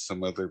journals and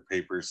some other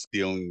papers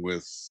dealing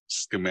with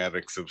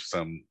schematics of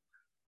some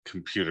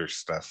computer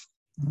stuff.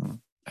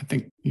 I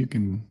think you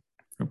can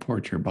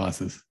report your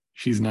bosses.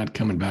 She's not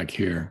coming back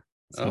here.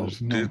 So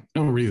there's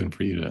no reason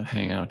for you to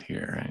hang out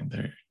here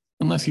either.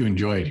 Unless you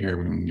enjoy it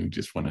here and you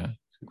just want to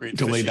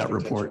delay that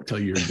report till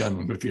you're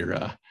done with your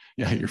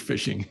your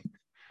fishing.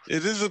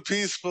 It is a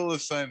peaceful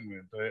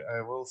assignment,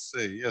 I will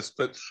say, yes.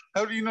 But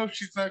how do you know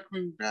she's not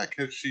coming back?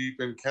 Has she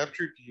been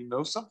captured? Do you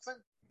know something?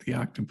 The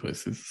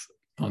octopus is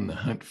on the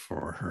hunt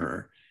for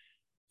her,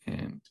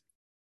 and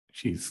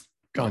she's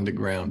gone to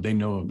ground. They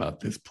know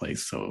about this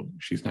place, so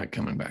she's not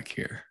coming back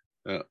here.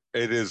 It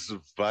is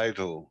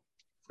vital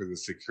for the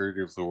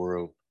security of the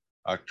world.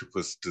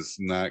 Octopus does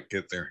not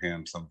get their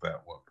hands on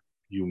that woman.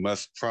 You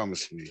must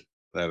promise me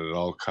that at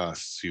all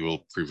costs you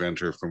will prevent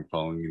her from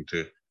falling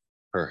into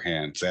her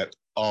hands at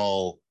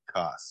all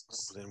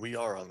costs. Then we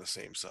are on the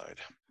same side.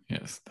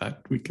 Yes,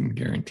 that we can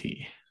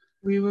guarantee.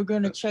 We were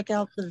going to check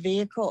out the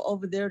vehicle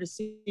over there to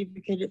see if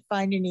we could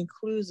find any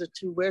clues as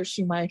to where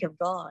she might have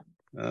gone.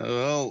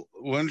 Well,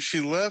 when she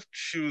left,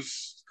 she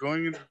was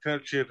going into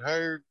town. She had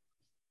hired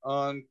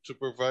on to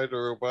provide a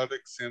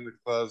robotic Santa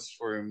Claus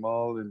for a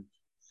mall in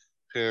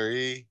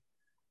Paris,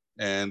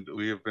 and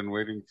we have been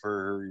waiting for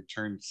her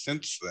return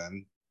since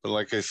then. But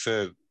like I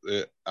said,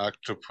 the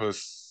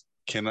octopus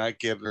cannot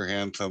get her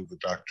hands on the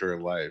doctor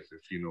alive,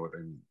 if you know what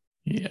I mean.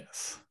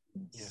 Yes.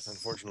 Yes,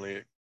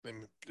 unfortunately, it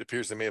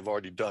appears they may have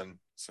already done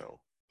so.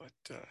 But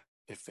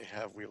if they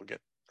have, we will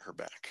get her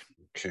back.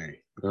 Okay.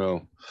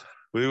 Well,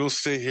 we will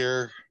stay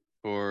here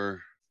for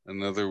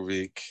another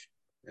week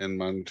and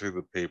monitor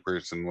the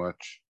papers and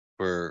watch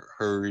for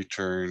her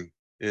return.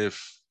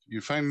 If you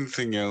find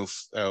anything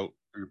else out,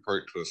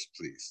 report to us,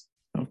 please.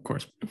 Of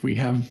course. If we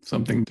have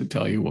something to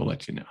tell you, we'll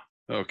let you know.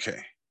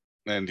 Okay.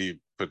 And he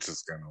puts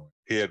his gun away.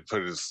 He had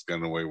put his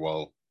gun away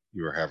while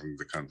you were having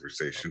the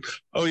conversation.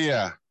 Oh,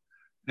 yeah.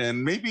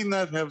 And maybe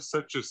not have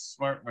such a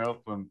smart mouth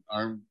when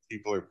armed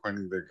people are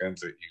pointing their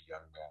guns at you,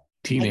 young man.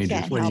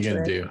 Teenagers, what are you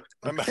going to do?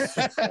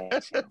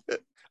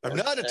 I'm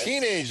not a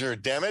teenager,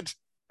 damn it.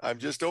 I'm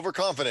just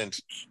overconfident,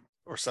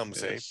 or some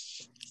say.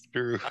 Yes,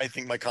 true. I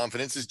think my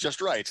confidence is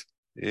just right,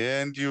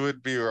 And you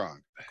would be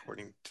wrong.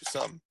 according to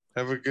some.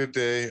 Have a good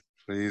day.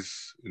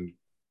 Please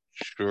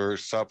ensure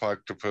stop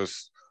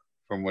octopus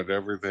from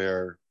whatever they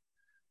are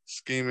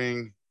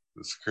scheming,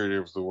 the security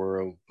of the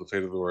world, the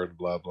fate of the world,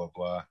 blah, blah,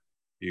 blah.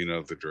 You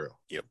know the drill.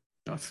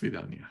 До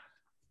свидания.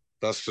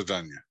 До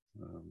свидания.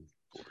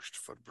 Borscht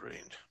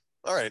foot-brained.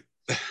 All right.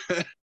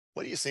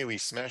 What do you say we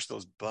smash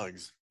those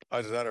bugs?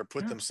 Either that or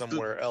put them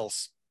somewhere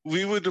else.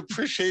 We would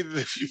appreciate it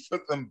if you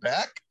put them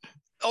back.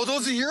 Oh,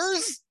 those are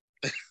yours?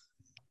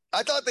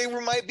 I thought they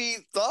might be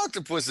the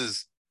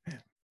octopuses.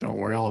 Don't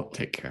worry, I'll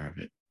take care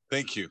of it.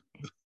 Thank you.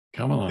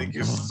 Come on. Thank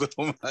you come on.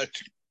 so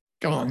much.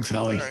 Come on,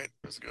 Sally. All right,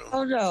 let's go.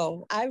 Oh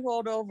no, I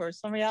rolled over.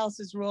 Somebody else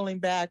is rolling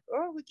back.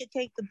 Or we could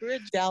take the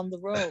bridge down the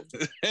road.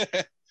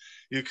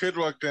 You could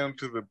walk down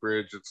to the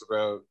bridge. It's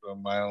about a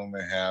mile and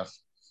a half.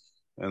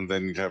 And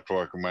then you'd have to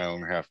walk a mile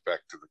and a half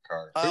back to the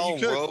car. But I'll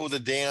you could. row the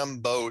damn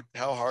boat.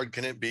 How hard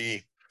can it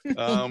be?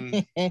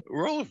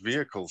 Roll a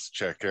vehicles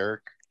check,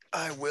 Eric.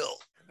 I will.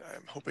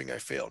 I'm hoping I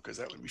fail because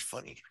that would be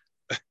funny.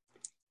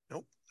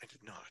 Nope, I did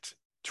not.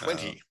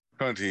 20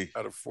 20.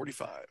 out of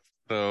 45.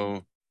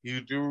 So you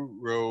do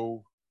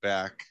row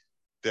back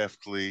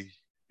deftly.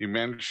 You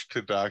manage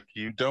to dock.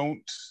 You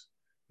don't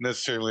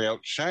necessarily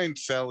outshine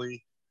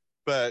Sally,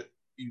 but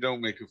you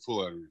don't make a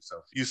fool out of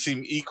yourself. You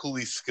seem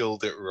equally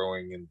skilled at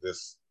rowing in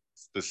this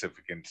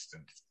specific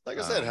instance. Like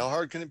I said, how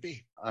hard can it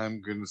be?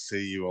 I'm going to say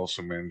you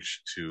also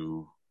managed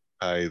to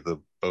tie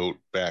the boat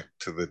back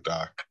to the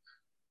dock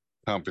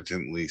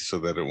competently so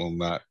that it will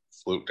not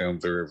float down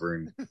the river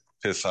and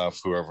piss off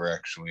whoever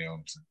actually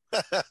owns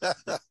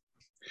it.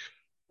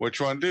 What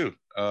you want to do?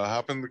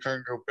 Hop in the car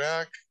and go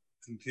back?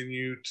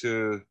 Continue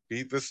to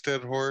beat this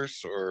dead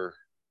horse? Or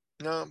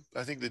No,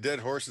 I think the dead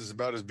horse is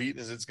about as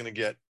beaten as it's going to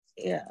get.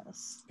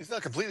 Yes. It's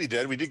not completely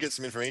dead. We did get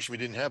some information we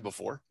didn't have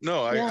before.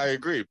 No, Yeah. I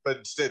agree, but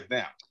it's dead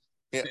now.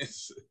 Yeah.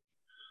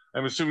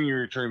 I'm assuming you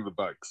returned the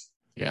bugs.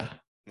 Yeah.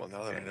 Well,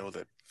 now that I know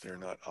that they're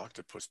not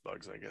octopus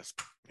bugs, I guess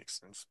makes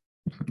sense.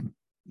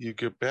 You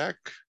get back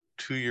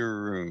to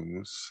your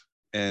rooms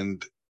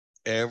and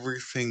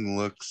everything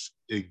looks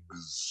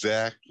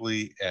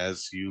exactly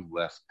as you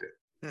left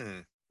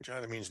it. Which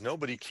either means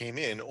nobody came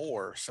in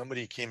or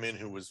somebody came in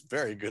who was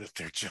very good at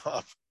their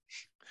job.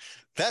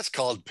 That's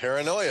called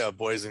paranoia,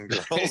 boys and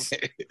girls.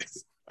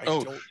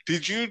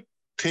 Did you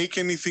take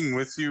anything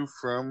with you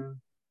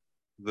from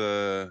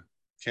the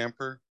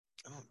camper?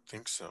 I don't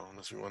think so,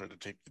 unless we wanted to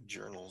take the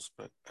journals,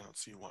 but I don't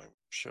see why we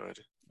should.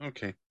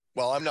 Okay.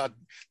 Well, I'm not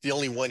the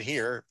only one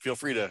here. Feel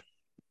free to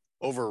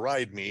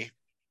override me.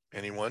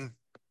 Anyone?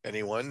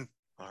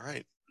 All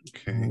right.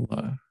 Okay.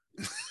 Well,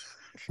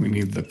 we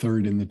need the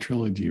third in the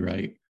trilogy,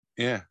 right?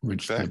 Yeah.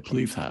 Which the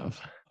police have.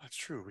 That's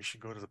true. We should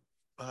go to the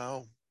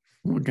oh,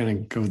 We're going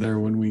to go there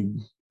when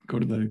we go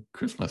to the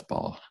Christmas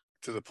ball.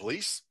 to the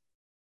police.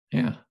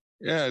 Yeah.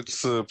 Yeah,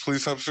 it's the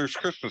police officer's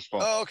Christmas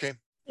ball. Oh, okay.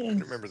 I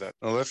didn't remember that.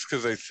 Well, that's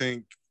because I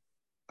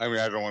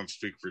don't want to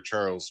speak for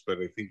Charles, but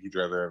I think he'd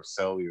rather have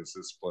Sally as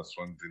his plus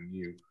one than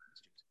you.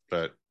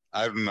 But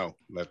I don't know.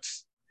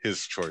 That's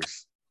his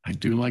choice. I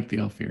do like the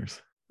elf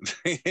ears.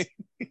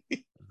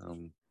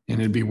 And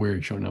it'd be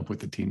weird showing up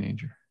with a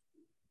teenager.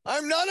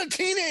 I'm not a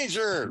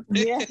teenager.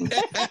 Yeah.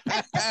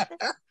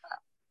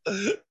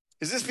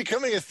 Is this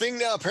becoming a thing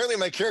now? Apparently,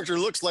 my character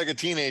looks like a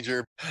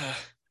teenager.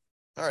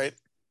 All right.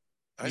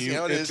 I see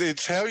how it is.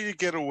 It's how you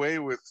get away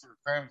with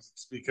crimes.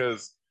 It's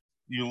because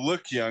you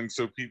look young,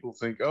 so people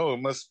think, oh,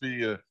 it must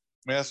be a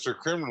master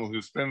criminal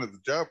who's been at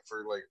the job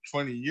for like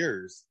 20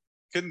 years.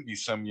 Couldn't be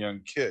some young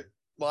kid.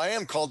 Well, I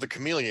am called the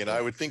chameleon. I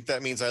would think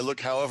that means I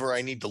look however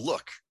I need to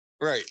look.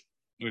 Right.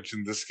 Which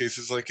in this case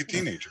is like a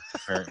teenager,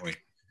 apparently.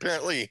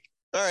 Apparently.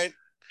 All right.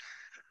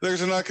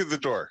 There's a knock at the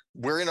door.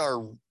 We're in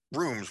our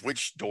rooms.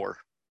 Which door?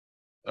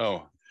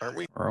 Oh. Aren't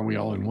we? Or are we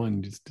all in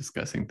one just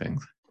discussing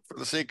things? For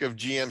the sake of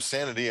GM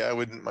sanity, I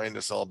wouldn't mind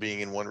us all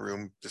being in one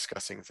room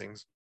discussing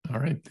things. All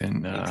right,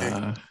 then.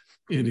 Okay.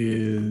 It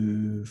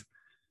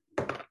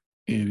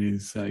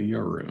is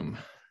your room,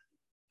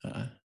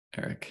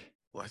 Eric.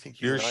 Well, I think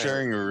You're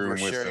sharing a room We're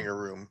with sharing them. a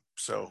room.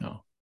 So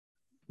No.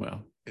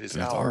 Well, it is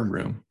that's our our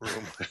room.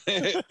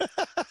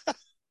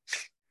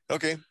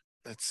 Okay.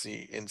 Let's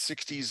see. In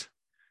 60s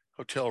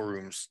hotel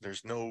rooms,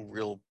 there's no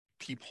real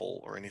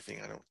peephole or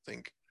anything, I don't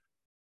think.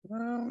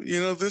 Well,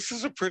 this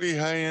is a pretty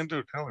high-end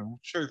hotel room. I'm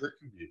sure there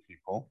can be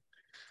people.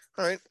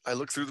 All right. I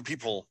look through the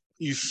peephole.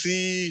 You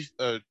see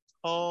a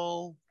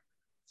tall,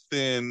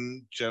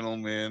 thin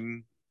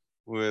gentleman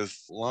with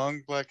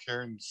long black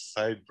hair and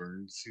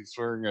sideburns. He's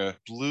wearing a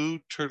blue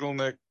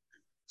turtleneck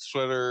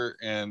sweater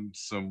and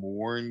some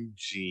worn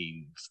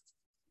jeans.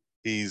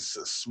 He's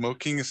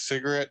smoking a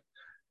cigarette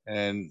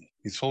and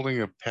he's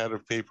holding a pad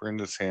of paper in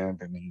his hand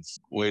and he's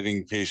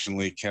waiting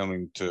patiently,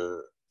 counting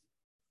to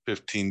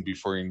 15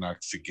 before he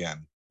knocks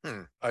again.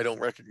 I don't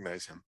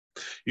recognize him.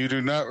 You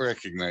do not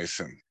recognize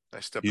him. I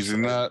step You aside.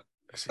 do not.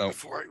 I say,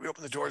 before we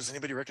open the door, does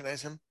anybody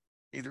recognize him?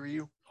 Either of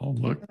you? Oh,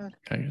 look,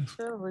 I guess.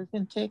 Sure, we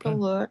can take a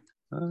look.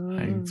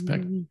 I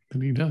expect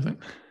that he doesn't.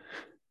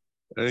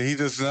 He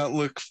does not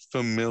look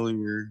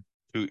familiar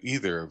to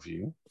either of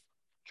you.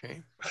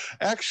 Okay.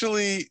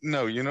 Actually,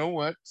 no, you know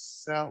what?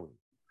 Sally.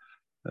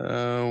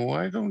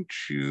 Why don't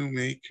you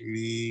make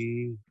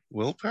me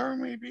willpower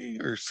maybe?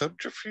 Or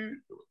subterfuge?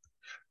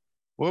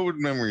 What would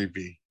memory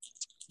be?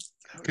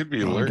 Could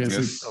be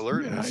alertness.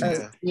 Alertness,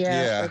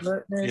 yeah.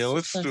 Alertness. Yeah,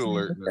 let's do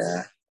alertness.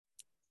 Like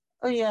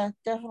oh, yeah,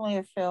 definitely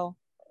a fail.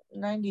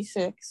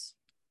 96.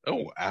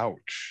 Oh,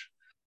 ouch.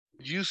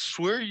 You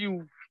swear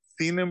you've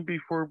seen him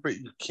before, but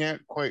you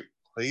can't quite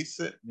place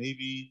it?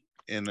 Maybe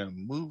in a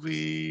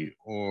movie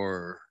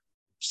or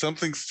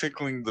something's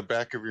tickling the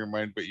back of your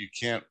mind, but you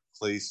can't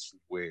place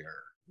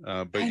where.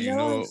 But you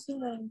know.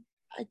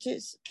 I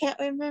just can't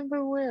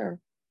remember where.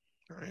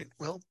 All right.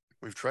 Well,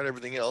 we've tried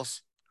everything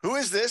else. Who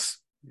is this?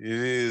 It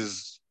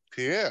is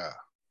Pierre.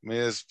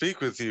 May I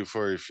speak with you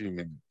for a few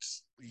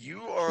minutes?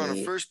 You are on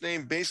a first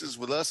name basis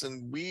with us,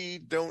 and we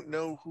don't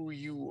know who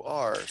you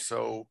are.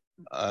 So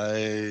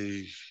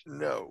I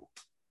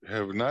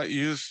have not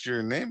used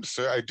your name,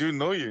 sir. I do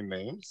know your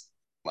names.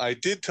 I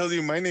did tell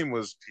you my name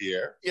was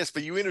Pierre. Yes,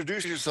 but you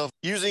introduced yourself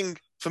using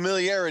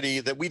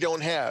familiarity that we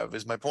don't have,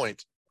 is my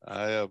point.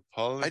 I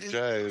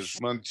apologize,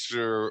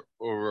 Monsieur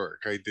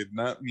O'Rourke. I did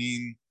not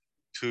mean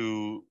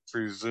to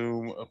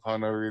presume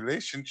upon our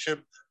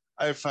relationship.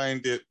 I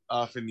find it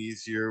often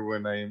easier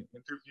when I am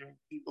interviewing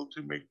people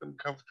to make them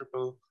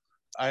comfortable.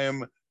 I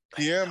am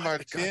Pierre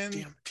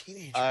Martin.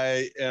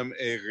 I am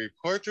a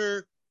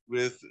reporter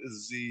with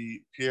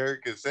the Pierre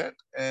Gazette,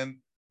 and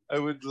I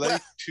would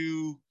like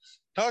to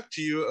talk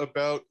to you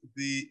about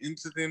the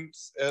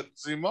incidents at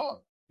the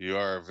mall. You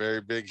are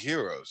very big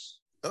heroes.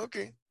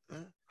 Okay.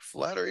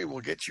 Flattery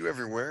will get you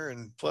everywhere,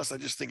 and plus I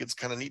just think it's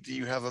kind of neat that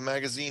you have a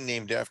magazine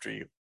named after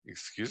you.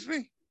 Excuse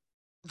me?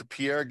 The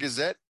Pierre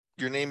Gazette?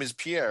 Your name is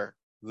Pierre.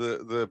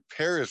 The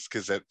Paris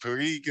Gazette,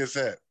 Paris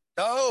Gazette.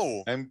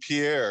 Oh! I'm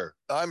Pierre.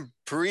 I'm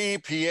Paris,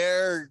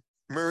 Pierre,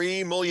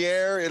 Marie,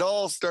 Moliere. It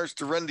all starts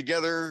to run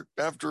together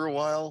after a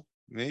while.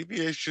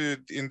 Maybe I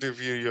should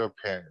interview your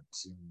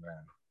parents,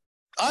 man.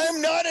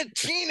 I'm not a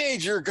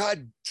teenager.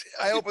 God,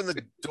 I opened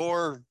the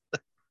door.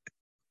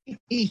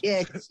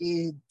 Yes,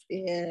 you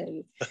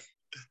did.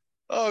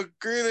 Oh,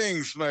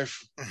 greetings, my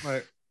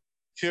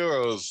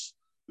heroes.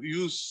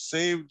 You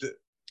saved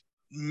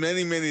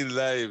many, many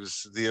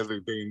lives the other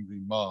day in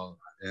the mall,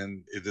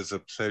 and it is a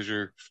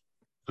pleasure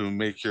to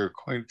make your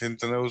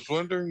acquaintance. And I was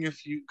wondering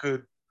if you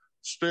could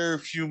spare a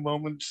few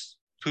moments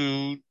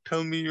to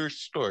tell me your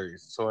story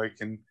so I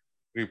can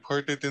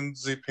report it in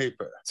the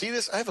paper. See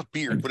this? I have a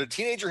beard. Would a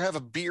teenager have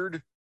a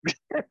beard?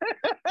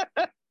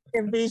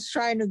 If he's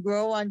trying to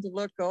grow on to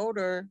look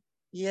older,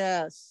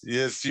 yes.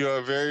 Yes, you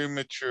are very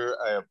mature.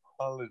 I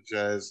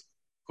apologize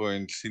for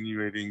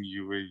insinuating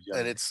you were young.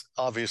 And it's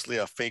obviously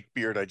a fake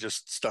beard I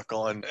just stuck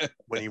on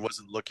when he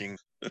wasn't looking.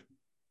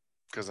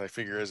 Because I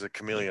figure as a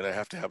chameleon, I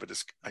have to have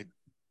a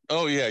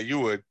Oh, yeah, you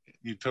would.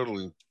 You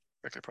totally. In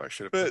fact, I probably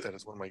should have put that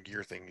as one of my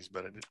gear things,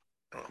 but I didn't.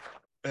 Oh.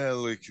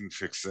 Well, we can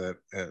fix that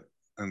at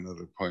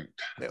another point.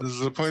 Yep.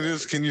 The point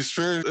is, can you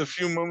spare a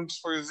few moments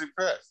for the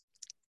press?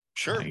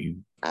 Sure.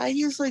 I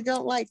usually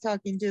don't like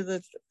talking to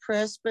the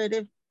press, but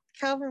if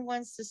Calvin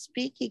wants to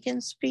speak, he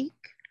can speak.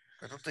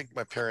 I don't think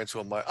my parents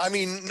will mind. I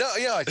mean, no,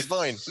 yeah, it's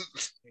fine.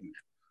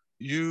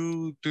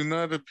 You do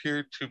not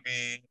appear to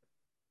be,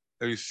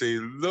 how you say,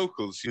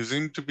 locals. You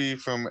seem to be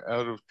from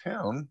out of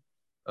town.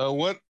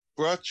 What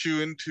brought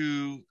you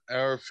into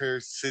our fair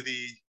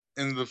city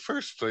in the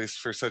first place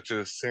for such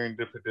a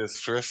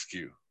serendipitous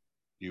rescue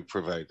you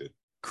provided?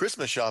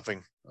 Christmas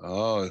shopping.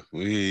 Oh,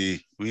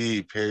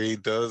 Perry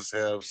does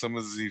have some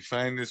of the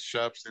finest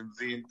shops in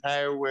the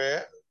entire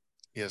world.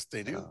 Yes,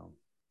 they do.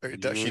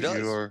 She does.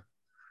 You're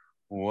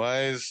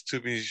wise to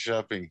be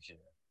shopping here.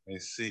 I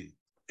see.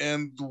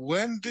 And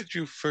when did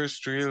you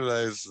first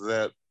realize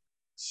that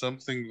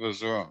something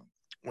was wrong?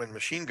 When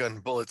machine gun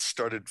bullets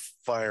started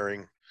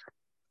firing.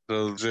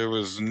 So there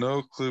was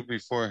no clue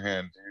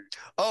beforehand.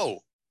 Oh,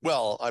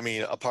 well, I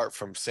mean, apart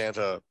from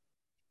Santa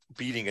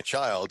beating a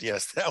child,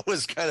 yes, that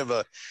was kind of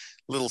a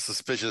little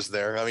suspicious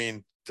there. I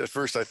mean, at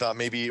first I thought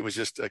maybe it was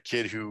just a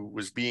kid who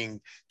was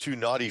being too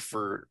naughty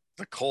for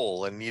the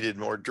coal and needed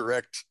more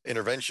direct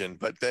intervention.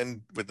 But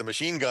then with the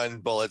machine gun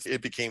bullets,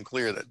 it became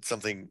clear that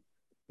something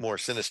more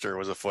sinister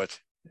was afoot.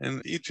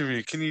 And each of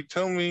you, can you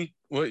tell me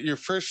what your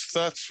first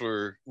thoughts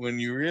were when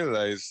you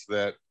realized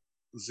that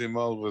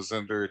Zimal was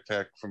under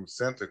attack from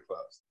Santa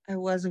Claus? I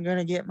wasn't going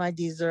to get my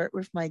dessert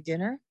with my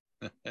dinner.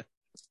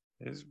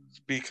 It's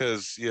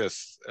because,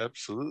 yes,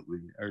 absolutely.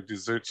 Our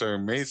desserts are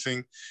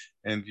amazing,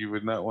 and you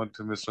would not want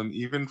to miss one,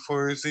 even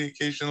for the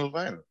occasional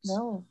violence.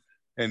 No.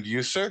 And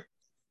you, sir?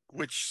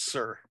 Which,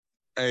 sir?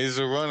 As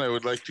a run, I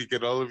would like to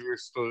get all of your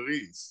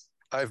stories.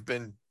 I've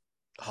been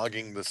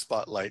hogging the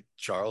spotlight,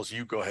 Charles.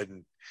 You go ahead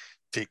and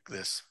take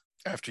this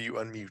after you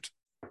unmute.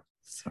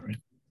 Sorry.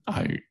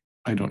 I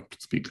don't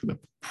speak to the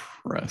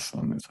press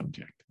on this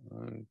subject.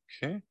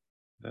 Okay.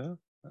 Yeah,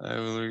 I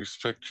will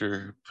respect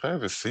your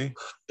privacy.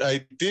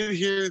 I did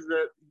hear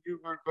that you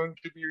were going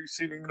to be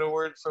receiving an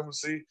award from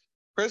the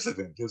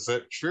president. Is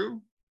that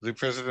true? The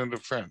president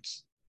of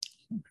France.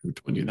 Who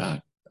told you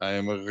that? I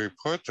am a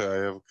reporter.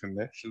 I have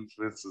connections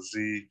with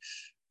the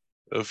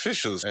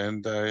officials,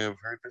 and I have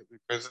heard that the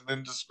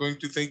president is going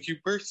to thank you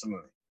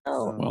personally.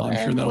 Oh, Well, I'm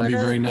sure that'll be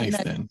very nice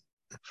then.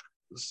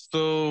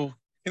 So,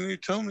 can you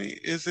tell me,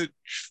 is it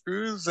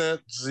true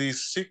that the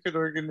secret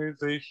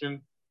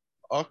organization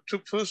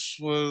Octopus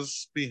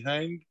was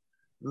behind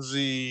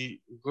the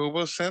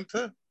Robo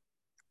Santa?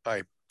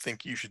 I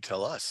think you should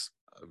tell us.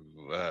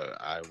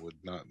 I would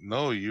not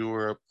know. You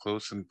were up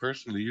close and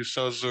personal. You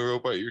saw the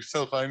robot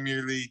yourself. I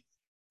merely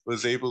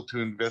was able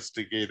to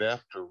investigate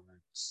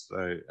afterwards.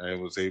 I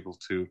was able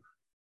to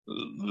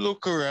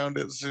look around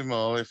at the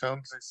mall. I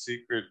found the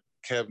secret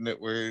cabinet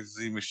where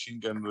the machine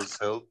gun was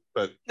held.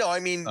 But no, I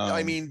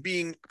mean,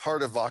 being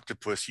part of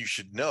Octopus, you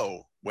should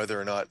know whether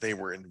or not they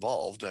were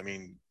involved. I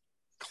mean,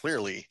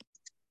 clearly.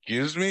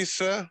 Excuse me,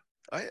 sir?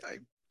 I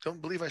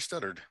don't believe I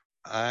stuttered.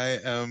 I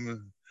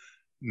am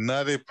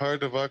not a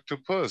part of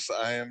Octopus.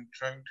 I am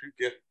trying to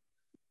get...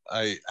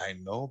 I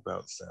know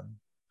about them.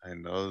 I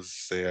know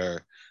they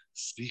are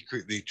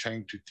secretly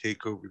trying to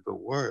take over the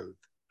world.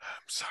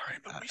 I'm sorry,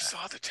 but we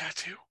saw the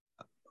tattoo.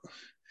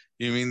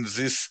 You mean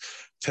this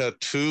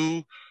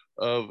tattoo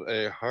of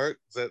a heart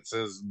that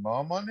says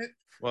mom on it?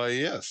 Why,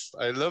 yes,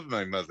 I love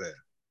my mother.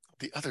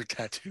 The other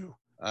tattoo.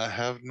 I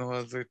have no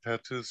other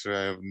tattoos, sir.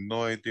 I have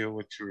no idea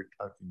what you were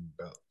talking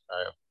about.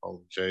 I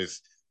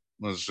apologize,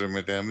 Monsieur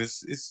Madame.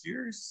 Is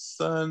your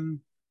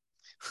son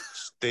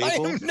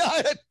stable? I am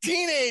not a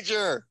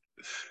teenager.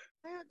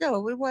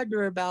 No, we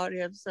wonder about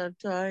him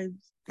sometimes.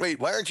 Wait,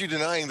 why aren't you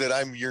denying that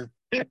I'm your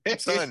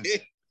son?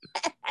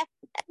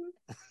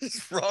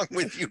 What's wrong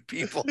with you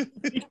people?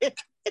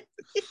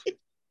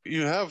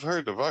 You have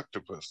heard of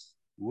Octopus.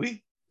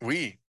 We.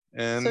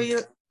 And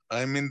So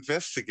I'm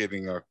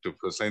investigating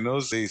Octopus. I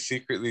know they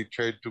secretly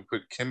tried to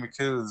put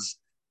chemicals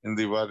in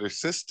the water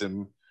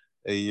system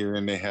a year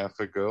and a half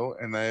ago,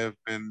 and I have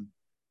been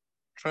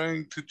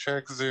trying to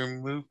track their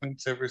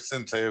movements ever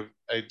since. I have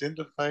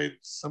identified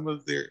some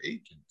of their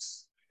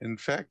agents. In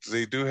fact,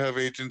 they do have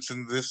agents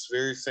in this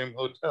very same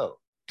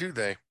hotel. Do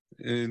they?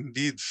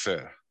 Indeed,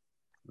 sir.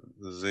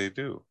 They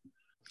do.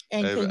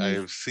 and I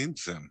have seen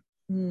them.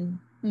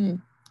 Mm-hmm.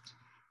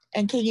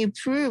 And can you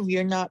prove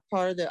you're not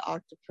part of the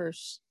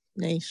Octopus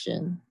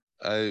Nation?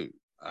 I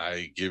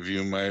give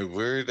you my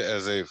word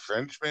as a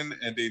Frenchman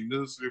and a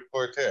news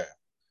reporter.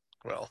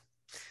 Well,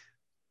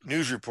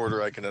 news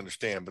reporter I can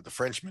understand, but the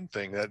Frenchman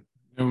thing, that...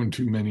 Known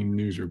too many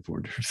news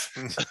reporters.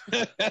 And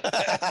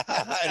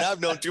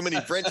I've known too many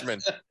Frenchmen.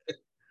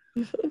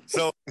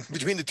 So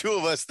between the two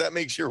of us, that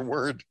makes your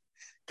word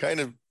kind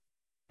of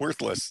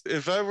worthless.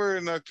 If I were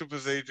an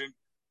Octopus agent,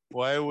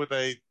 why would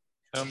I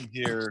come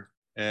here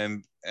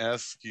and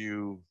ask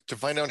you to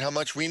find out how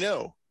much we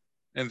know?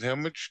 And how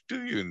much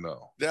do you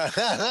know?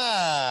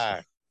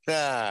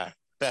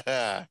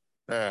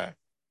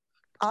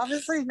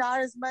 Obviously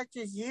not as much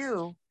as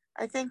you.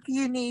 I think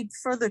you need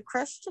further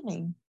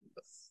questioning.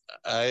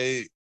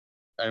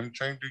 I'm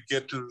trying to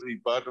get to the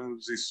bottom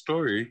of the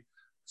story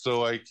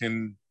so I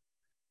can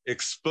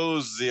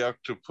expose the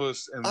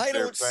octopus and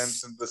their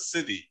plans in the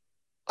city.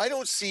 I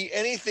don't see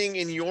anything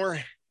in your,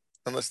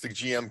 unless the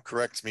GM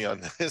corrects me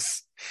on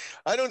this,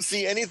 I don't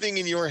see anything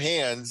in your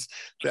hands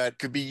that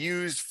could be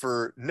used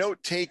for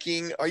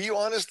note-taking. Are you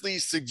honestly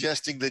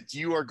suggesting that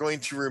you are going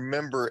to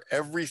remember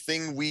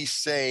everything we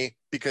say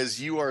because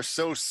you are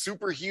so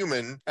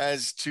superhuman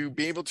as to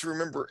be able to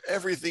remember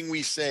everything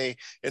we say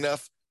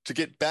enough to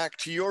get back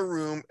to your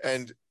room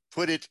and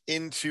put it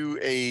into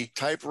a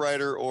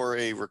typewriter or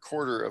a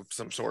recorder of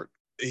some sort?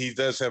 He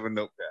does have a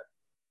notepad.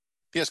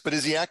 Yes, but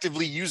is he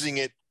actively using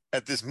it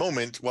at this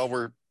moment while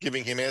we're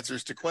giving him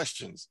answers to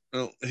questions?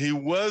 Well, he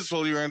was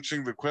while you're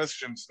answering the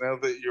questions. Now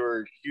that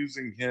you're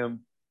accusing him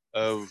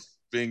of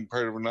being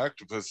part of an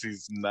octopus,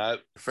 he's not.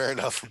 Fair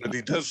enough. But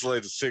he does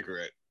light a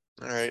cigarette.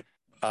 All right.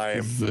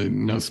 Is the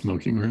no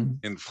smoking room?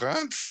 In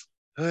France?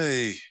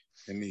 Hey.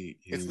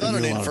 It's not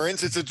an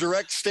inference. It's a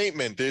direct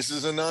statement. This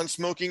is a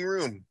non-smoking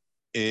room.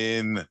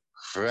 In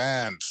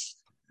France,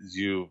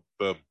 you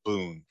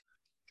baboon.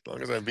 As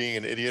long as I'm being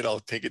an idiot, I'll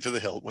take it to the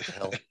hilt. What the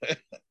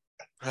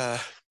hell?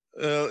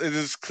 It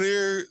is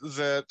clear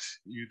that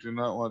you do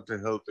not want to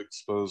help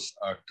expose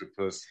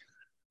Octopus.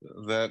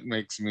 That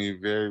makes me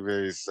very,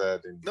 very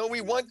sad. No,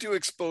 we want to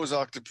expose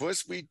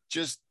Octopus. We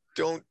just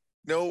don't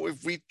know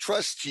if we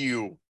trust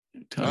you.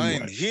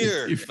 I'm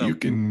here. If you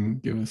can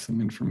give us some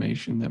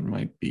information that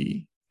might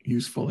be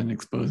useful in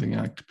exposing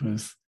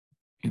Octopus,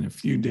 in a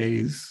few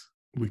days,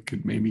 we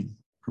could maybe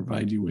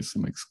provide you with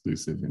some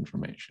exclusive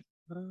information.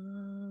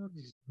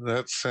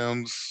 That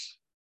sounds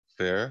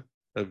fair.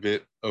 A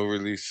bit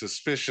overly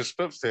suspicious,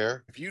 but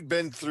fair. If you'd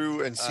been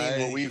through and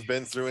seen what we've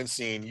been through and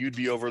seen, you'd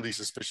be overly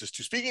suspicious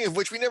too. Speaking of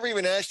which, we never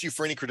even asked you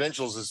for any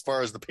credentials as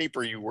far as the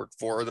paper you work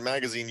for or the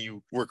magazine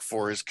you work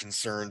for is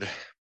concerned.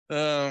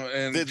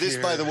 And This,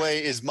 Pierre, by the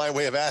way, is my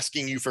way of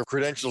asking you for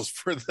credentials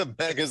for the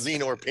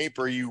magazine or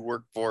paper you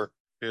work for.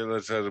 Pierre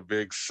lets out a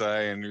big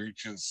sigh and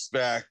reaches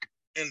back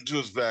into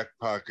his back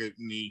pocket,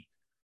 and he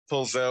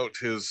pulls out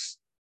his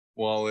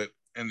wallet,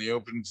 and he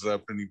opens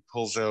up and he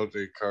pulls out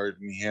a card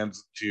and he hands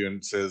it to you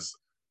and says,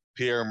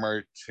 Pierre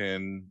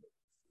Martin,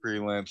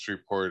 freelance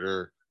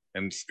reporter,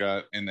 and it's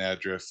got an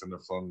address and a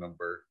phone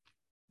number.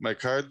 My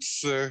card,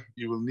 sir,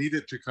 you will need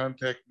it to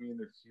contact me in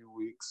a few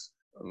weeks.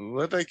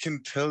 What I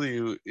can tell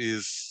you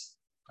is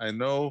I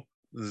know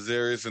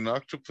there is an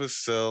octopus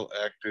cell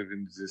active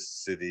in this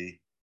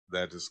city.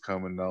 That is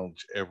common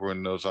knowledge.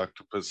 Everyone knows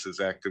octopus is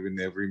active in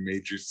every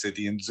major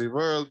city in the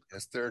world.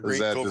 Yes, they're a great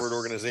That covert is-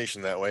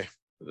 organization that way.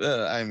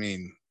 I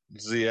mean,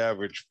 the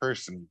average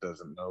person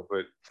doesn't know,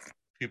 but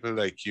people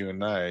like you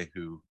and I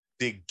who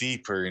dig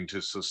deeper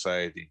into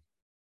society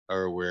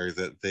are aware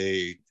that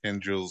they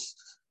tendrils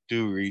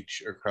do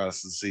reach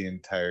across the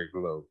entire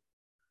globe.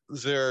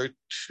 There are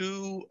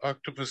 2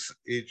 octopus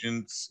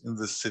agents in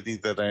the city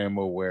that I am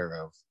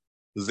aware of.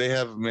 They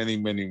have many,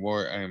 many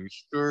more, I am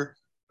sure,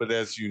 but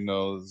as you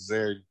know,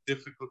 they're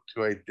difficult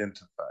to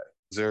identify.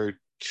 There are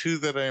 2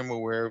 that I am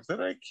aware of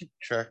that I keep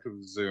track of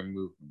their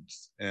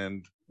movements,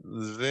 and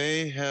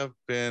they have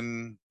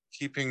been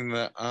keeping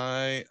an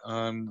eye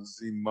on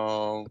the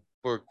mall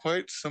for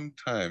quite some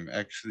time,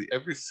 actually,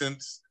 ever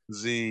since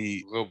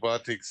the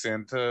robotic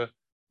Santa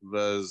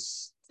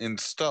was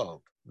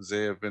installed.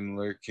 They have been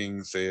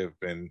lurking, they have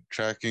been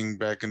tracking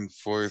back and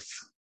forth.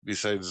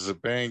 Besides the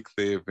bank,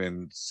 they have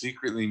been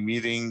secretly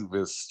meeting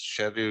with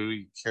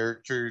shadowy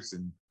characters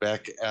in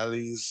back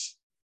alleys.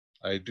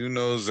 I do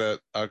know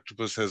that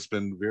Octopus has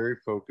been very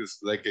focused.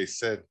 Like I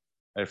said,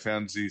 I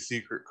found the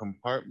secret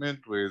compartment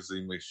where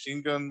the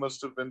machine gun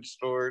must have been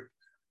stored,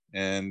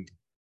 and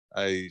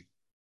I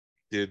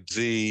did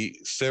see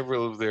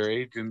several of their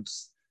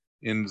agents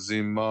in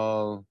the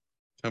mall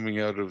coming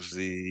out of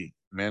the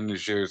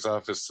manager's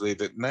office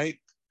late at night.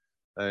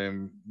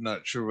 I'm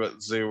not sure what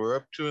they were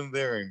up to in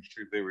there. I'm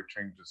sure they were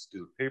trying to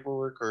steal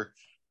paperwork or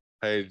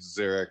hide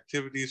their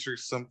activities or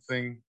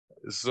something.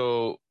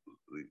 So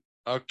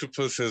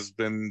Octopus has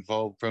been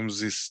involved from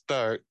the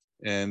start,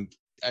 and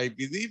I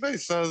believe I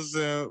saw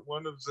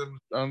one of them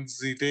on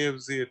the day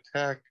of the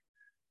attack.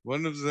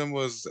 One of them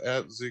was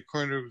at the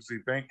corner of the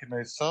bank, and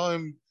I saw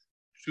him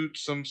shoot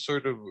some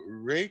sort of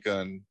ray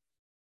gun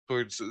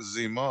towards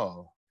the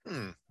mall.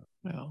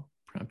 Well,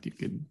 perhaps you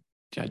could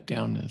jot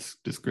down this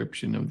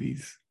description of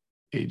these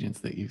agents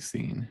that you've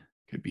seen.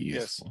 Could be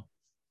Yes. useful.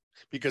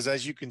 Because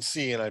as you can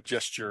see, and I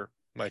gesture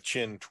my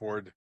chin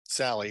toward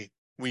Sally,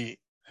 we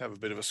have a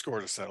bit of a score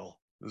to settle.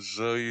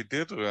 So you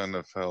did run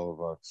afoul of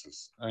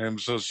Oxus. I am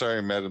so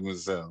sorry,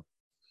 mademoiselle.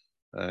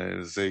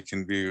 They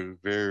can be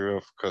very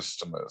rough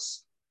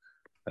customers.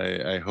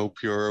 I hope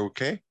you're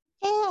okay.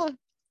 Yeah,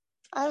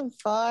 I'm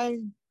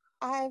fine.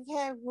 I've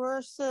had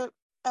worse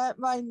at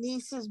my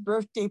niece's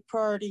birthday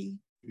party.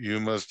 You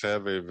must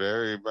have a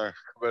very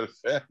remarkable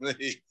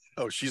family,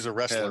 Oh, she's a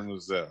wrestler.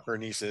 mademoiselle. Her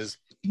niece is.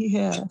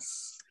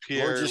 Yes.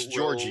 Gorgeous will-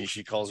 Georgie,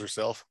 she calls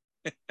herself.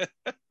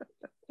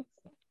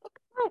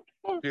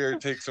 Pierre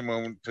takes a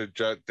moment to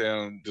jot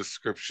down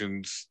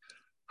descriptions,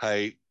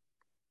 height,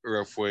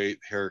 rough weight,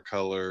 hair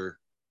color,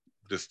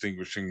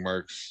 distinguishing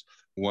marks.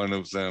 One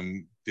of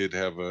them did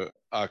have a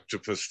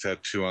octopus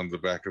tattoo on the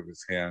back of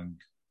his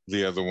hand.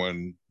 The other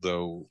one,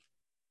 though,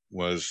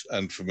 was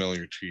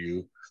unfamiliar to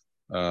you.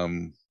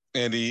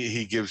 And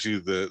he gives you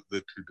the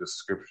 2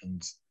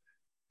 descriptions.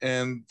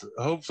 And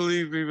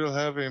hopefully we will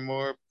have a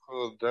more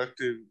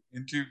productive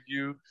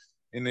interview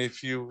in a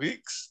few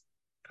weeks'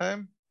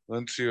 time,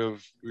 once you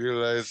have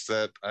realized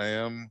that I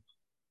am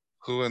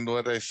who and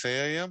what I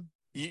say I am.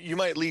 You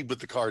might lead with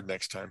the card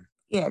next time.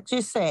 Yeah,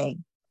 just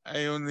saying.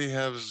 I only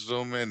have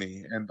so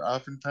many, and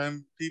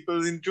oftentimes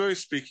people enjoy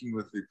speaking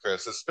with the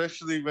press,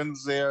 especially when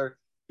they are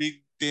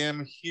big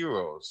damn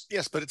heroes.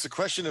 Yes, but it's a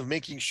question of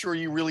making sure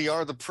you really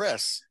are the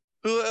press.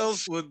 Who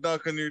else would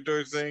knock on your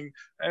door saying,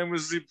 I'm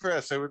with the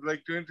press, I would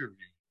like to interview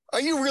you? Are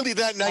you really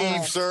that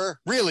naive, sir?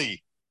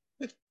 Really?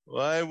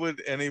 Why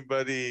would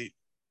anybody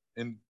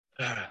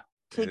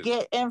To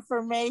get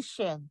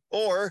information.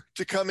 Or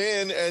to come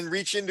in and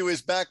reach into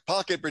his back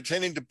pocket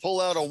pretending to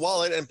pull out a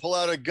wallet and pull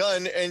out a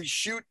gun and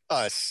shoot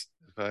us?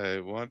 If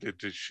I wanted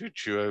to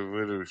shoot you, I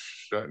would have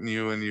shot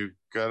you when you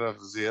got off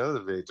the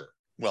elevator.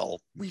 Well,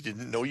 we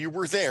didn't know you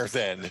were there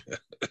then.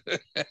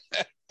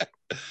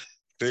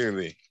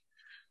 Clearly.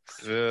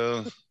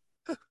 Well,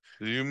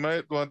 you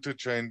might want to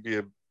try and be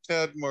a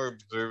tad more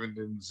observant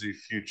in the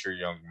future,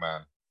 young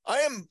man. I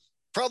am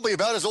probably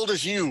about as old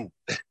as you.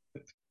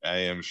 I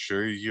am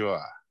sure you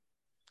are.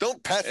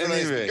 Don't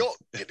patronize Anyway. me. Go.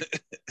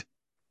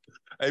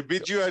 I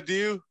bid you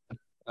adieu.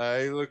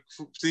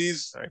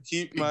 Please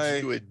keep my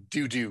You a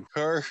doo-doo.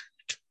 car.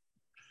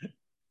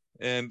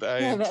 And I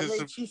Yeah, that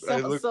makes you anticipate. I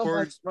sound look so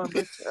forward. much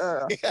more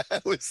mature. Yeah,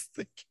 I was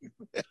thinking.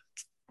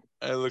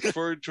 I look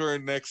forward to our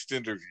next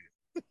interview.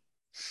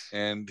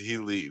 And he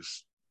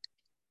leaves.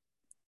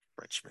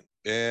 Frenchman.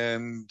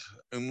 And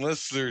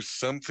unless there's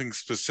something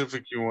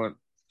specific you want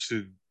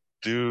to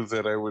do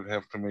that I would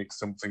have to make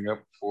something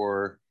up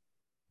for.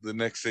 The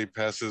next day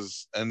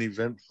passes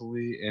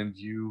uneventfully, and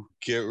you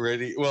get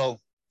ready. Well,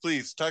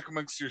 please talk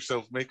amongst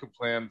yourselves. Make a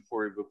plan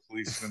for the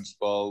policeman's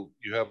ball.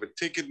 You have a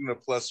ticket and a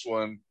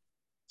 +1,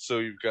 so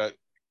you've got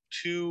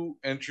 2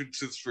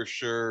 entrances for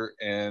sure,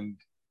 and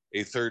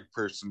a third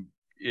person.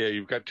 Yeah,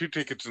 you've got 2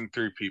 tickets and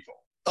 3 people.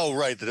 Oh,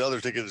 right. The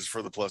other ticket is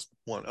for the +1.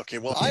 Okay,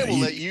 well, Yeah, I will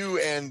let you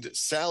and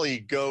Sally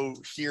go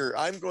here.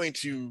 I'm going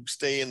to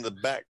stay in the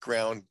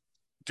background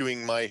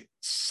doing my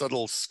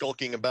subtle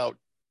skulking about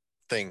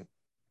thing.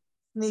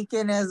 Sneak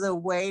in as a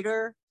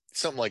waiter.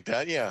 Something like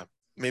that, yeah.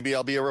 Maybe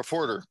I'll be a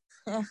reporter.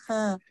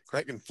 I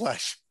can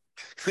flash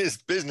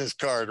his business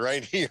card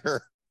right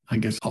here. I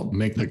guess I'll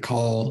make the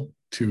call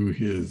to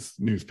his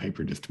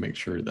newspaper just to make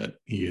sure that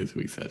he is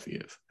who he says he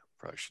is.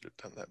 Probably should have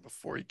done that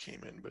before he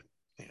came in, but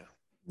yeah,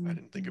 I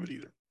didn't think of it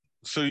either.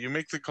 So you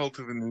make the call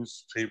to the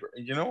newspaper.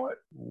 You know what?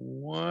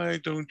 Why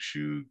don't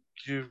you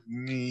give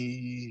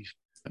me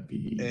That'd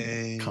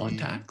be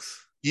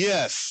contacts.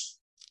 Yes.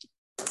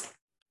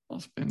 I'll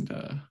spend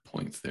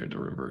points there to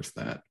reverse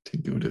that to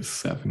go to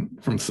 7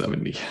 from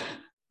 70.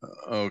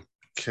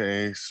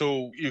 Okay,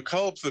 so you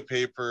call up the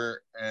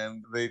paper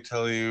and they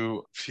tell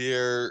you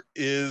Pierre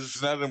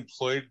is not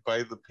employed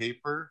by the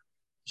paper.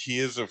 He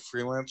is a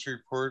freelance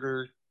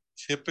reporter.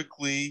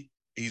 Typically,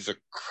 he's a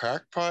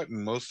crackpot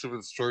and most of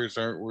his stories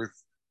aren't worth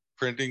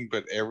printing,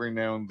 but every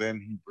now and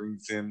then he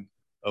brings in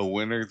a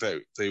winner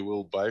that they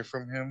will buy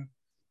from him,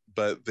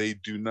 but they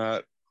do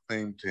not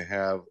claim to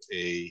have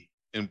a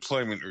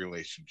employment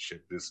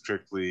relationship. It's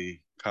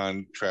strictly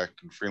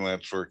contract and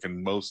freelance work,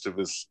 and most of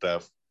his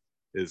stuff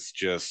is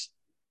just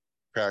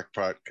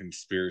crackpot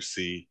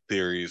conspiracy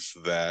theories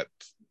that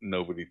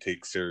nobody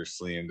takes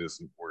seriously and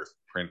isn't worth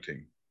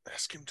printing.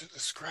 Ask him to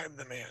describe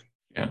the man.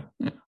 Yeah,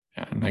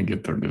 and I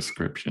get their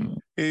description.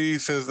 He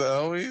says,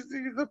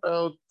 he's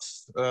about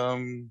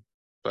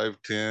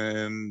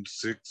 5'10",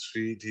 6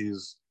 feet.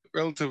 He's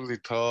relatively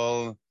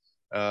tall,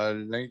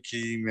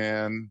 lanky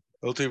man,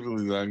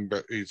 relatively young,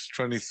 but he's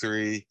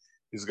 23.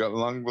 He's got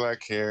long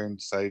black hair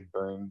and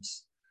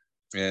sideburns,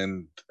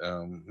 and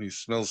he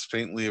smells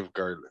faintly of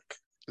garlic.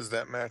 Does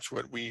that match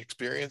what we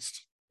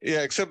experienced?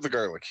 Yeah, except the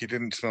garlic. He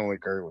didn't smell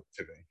like garlic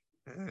today.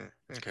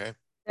 Okay.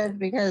 That's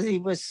because he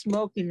was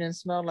smoking and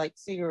smelled like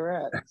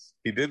cigarettes.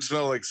 He did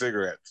smell like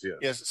cigarettes, yes.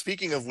 Yes,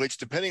 speaking of which,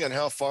 depending on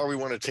how far we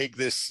want to take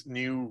this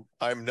new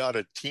I'm not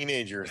a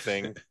teenager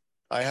thing,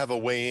 I have a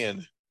way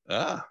in.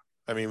 Ah.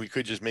 I mean, we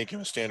could just make him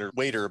a standard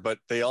waiter, but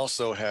they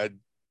also had,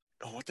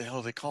 what the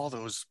hell do they call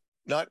those?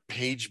 Not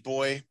page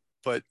boy,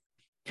 but...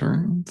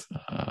 Turns?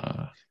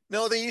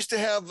 No, they used to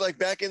have, like,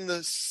 back in the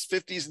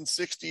 50s and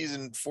 60s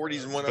and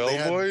 40s and whatnot.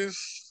 Bellboys?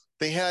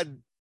 They had...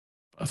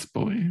 Us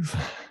boys?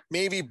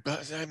 Maybe.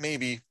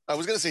 I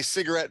was going to say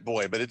cigarette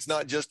boy, but it's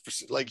not just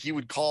for, like, he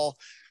would call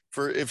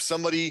for if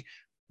somebody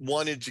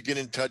wanted to get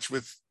in touch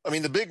with, I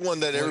mean, the big one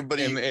that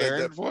everybody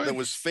that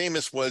was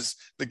famous was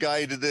the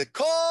guy who did the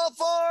call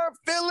for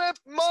Philip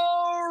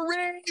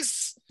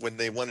Maurice when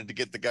they wanted to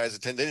get the guy's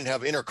attention. They didn't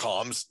have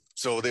intercoms,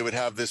 so they would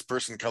have this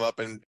person come up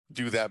and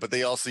do that. But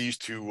they also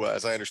used to,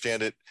 as I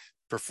understand it,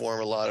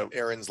 perform a lot of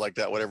errands like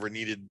that, whatever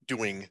needed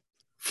doing.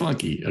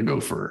 Flunky, a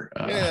gopher.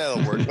 Yeah,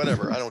 it'll work.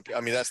 Whatever.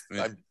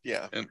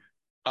 An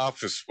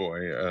office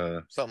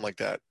boy. Something like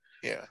that.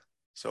 Yeah.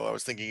 So I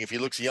was thinking if he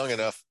looks young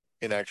enough,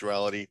 in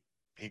actuality,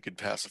 he could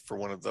pass for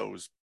one of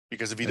those.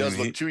 Because if he does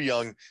look too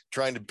young,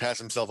 trying to pass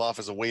himself off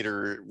as a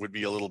waiter would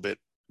be a little bit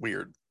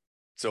weird.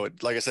 So,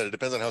 like I said, it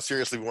depends on how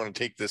seriously we want to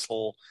take this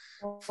whole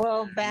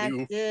back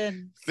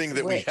then thing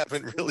that we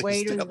haven't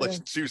really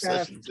established 2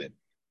 sessions in.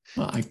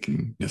 Well, I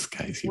can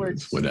disguise you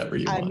as whatever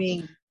you want. I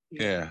mean,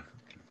 yeah.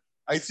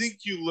 I think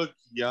you look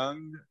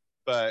young,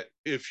 but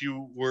if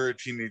you were a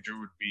teenager, it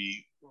would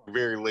be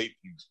very late.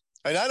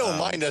 And I don't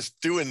mind us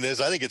doing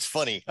this. I think it's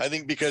funny. I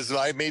think because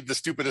I made the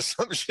stupid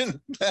assumption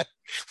that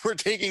we're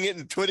taking it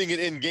and putting it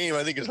in game,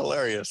 I think is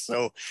hilarious.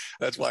 So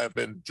that's why I've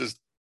been just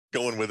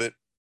going with it.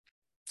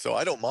 So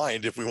I don't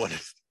mind if we want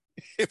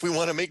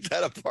to make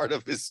that a part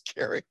of his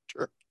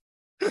character.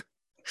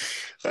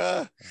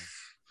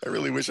 I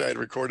really wish I had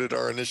recorded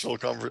our initial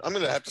conversation. I'm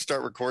going to have to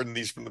start recording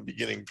these from the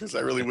beginning because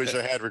I really wish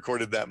I had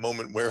recorded that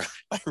moment where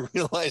I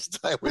realized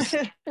I was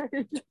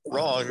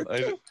wrong.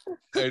 I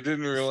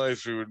didn't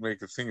realize we would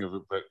make a thing of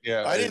it, but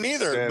yeah. I didn't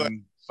either, but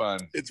fun.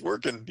 It's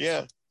working,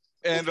 yeah.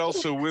 And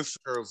also with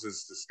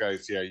Charles's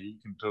disguise, yeah, you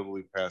can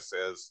totally pass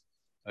as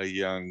a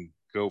young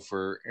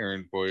gopher,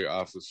 errand boy,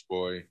 office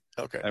boy.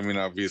 Okay. I mean,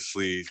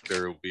 obviously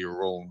there will be a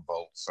role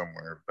involved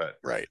somewhere, but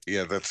right.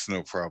 Yeah, that's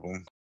no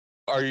problem.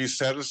 Are you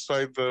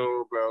satisfied,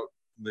 though, about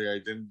the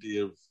identity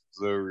of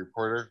the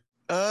reporter?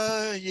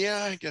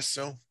 Yeah, I guess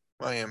so.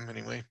 I am,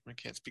 anyway. I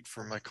can't speak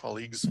for my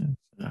colleagues.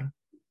 Yeah,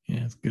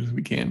 as good as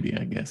we can be,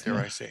 I guess. Dare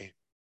I say,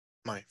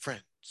 my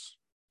friends.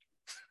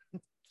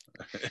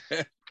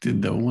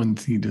 Did the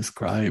ones he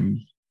described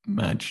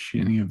match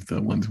any of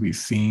the ones we've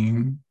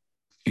seen?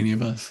 Any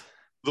of us?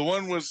 The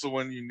one was the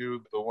one you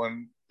knew, the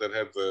one that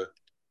had the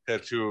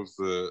tattoo of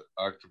the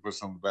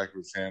octopus on the back of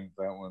his hand,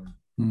 that one.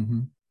 Mm-hmm.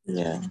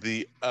 Yeah.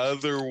 The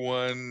other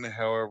one,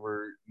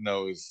 however,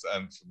 no, is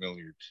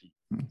unfamiliar to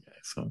you. Okay,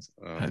 so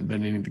it hadn't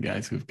been any of the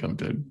guys who've come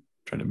to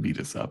try to beat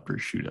us up or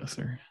shoot us,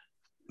 or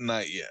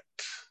Not yet.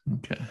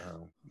 okay.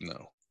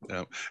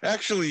 No.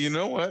 Actually, you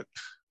know what?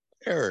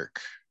 Eric,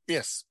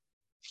 Yes.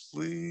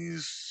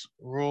 please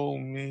roll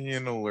me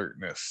an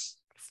alertness.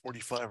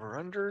 45 or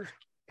under,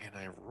 and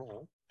I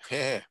roll.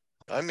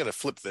 I'm going to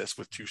flip this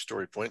with 2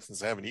 story points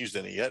since I haven't used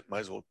any yet.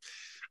 Might as well.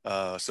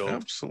 So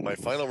Absolutely. my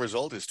final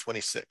result is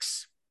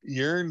 26.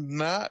 You're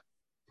not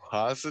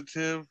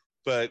positive,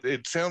 but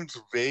it sounds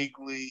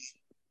vaguely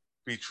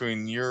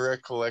between your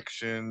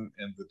recollection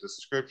and the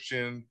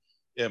description.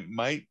 It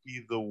might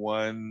be the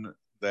one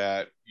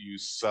that you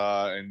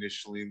saw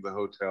initially in the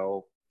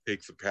hotel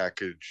take the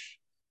package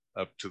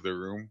up to the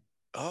room.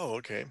 Oh,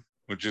 okay.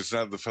 Which is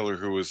not the feller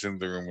who was in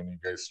the room when you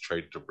guys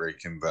tried to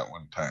break in that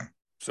one time.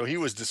 So he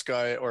was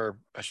disguised, or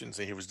I shouldn't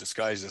say he was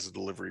disguised as a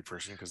delivery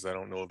person, because I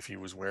don't know if he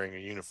was wearing a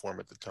uniform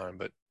at the time,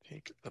 but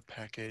take the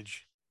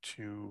package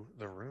to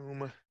the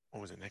room.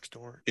 What was it, next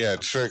door? Yeah,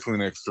 it's directly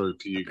next door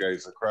to you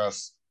guys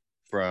across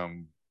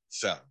from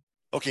Sal.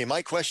 Okay,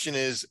 my question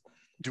is,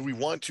 do we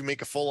want to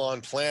make a full-on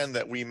plan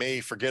that we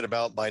may forget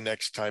about by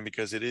next time?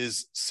 Because it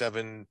is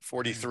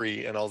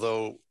 7:43, and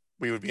although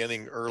we would be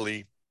ending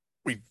early,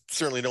 we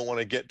certainly don't want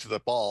to get to the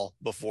ball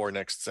before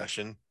next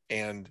session.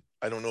 And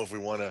I don't know if we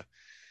want to,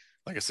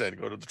 like I said,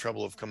 go to the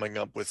trouble of coming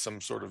up with some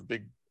sort of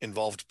big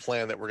involved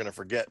plan that we're going to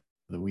forget.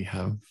 That we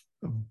have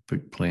a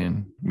big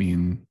plan. Me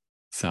and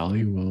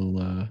Sally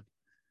will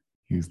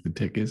use the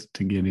tickets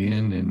to get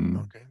in, and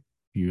Okay.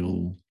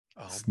 you'll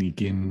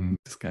sneak in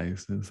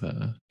disguised as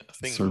a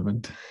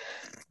servant.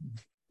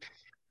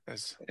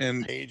 As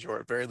And a page, or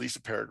at very least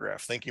a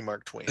paragraph. Thank you,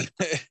 Mark Twain.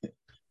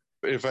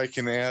 if I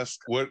can ask,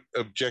 what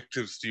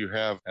objectives do you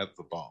have at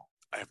the ball?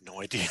 I have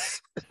no idea.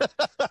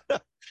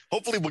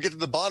 Hopefully we'll get to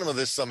the bottom of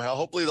this somehow.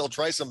 Hopefully they'll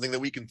try something that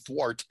we can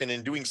thwart, and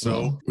in doing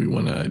so... Well, we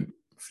want to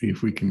see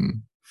if we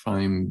can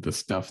find the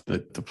stuff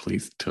that the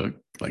police took,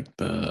 like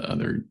the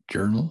other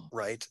journal.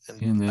 Right.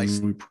 And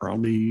then we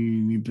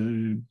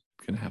probably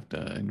gonna have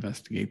to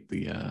investigate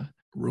the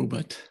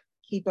robot.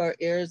 Keep our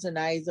ears and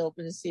eyes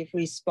open to see if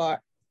we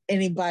spot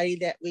anybody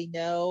that we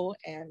know,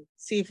 and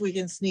see if we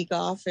can sneak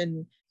off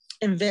and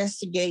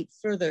investigate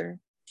further.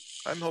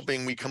 I'm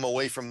hoping we come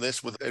away from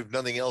this with, if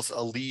nothing else,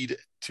 a lead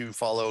to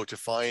follow to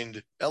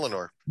find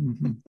Eleanor.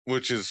 Mm-hmm.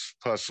 Which is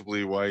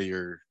possibly why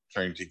you're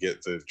trying to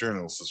get the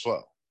journals as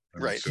well.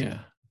 Right. Yeah.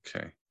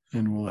 Okay.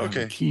 And we'll have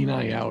a keen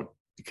eye out,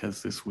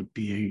 because this would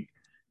be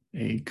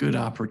a good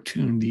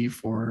opportunity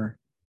for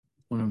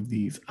one of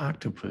these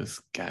octopus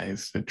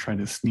guys to try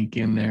to sneak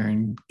in there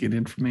and get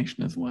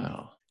information as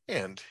well.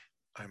 And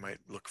I might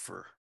look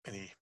for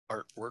any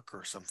artwork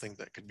or something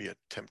that could be a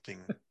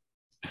tempting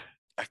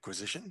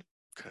acquisition,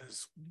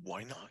 because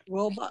why not?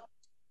 Robot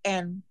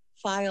and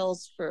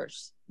files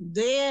first.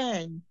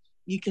 Then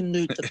you can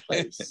loot the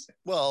place.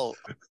 Well,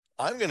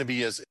 I'm going to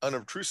be as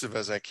unobtrusive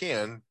as I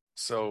can.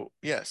 So,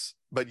 yes.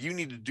 But you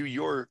need to do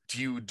your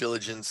due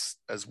diligence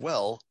as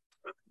well.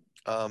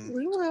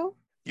 We will.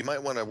 You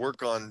might want to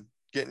work on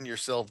getting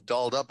yourself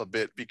dolled up a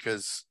bit,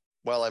 because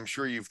while I'm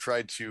sure you've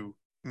tried to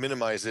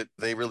minimize it,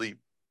 they really,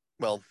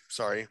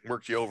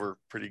 worked you over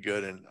pretty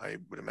good. And I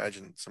would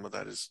imagine some of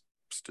that is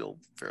still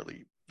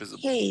fairly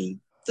visible. Hey,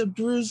 the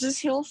bruises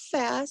heal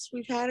fast.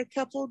 We've had a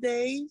couple of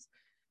days.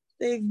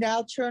 They've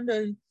now turned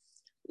a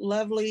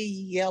lovely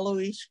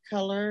yellowish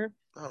color.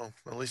 Oh,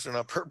 at least they're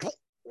not purple.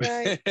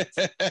 Right.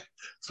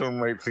 Someone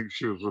might think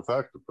she was with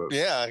octopus.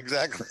 Yeah,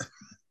 exactly.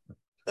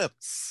 I'm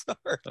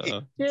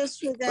sorry.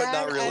 Just for that,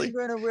 not really. I'm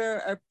going to wear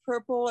a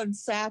purple and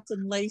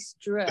satin lace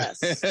dress.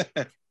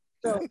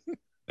 So,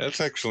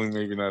 that's actually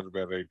maybe not a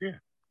bad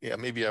idea. Yeah,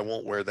 maybe I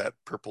won't wear that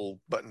purple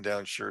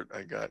button-down shirt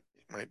I got.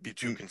 It might be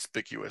too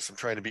conspicuous. I'm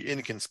trying to be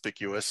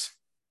inconspicuous.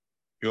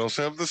 You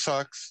also have the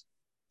socks.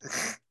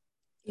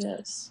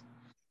 yes.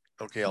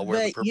 Okay, I'll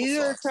wear the purple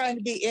you're socks. trying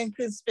to be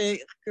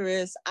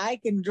inconspicuous. I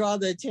can draw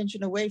the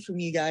attention away from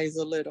you guys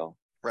a little.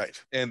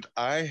 Right. And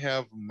I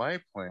have my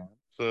plan.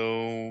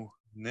 So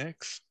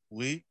next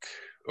week,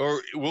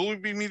 or will we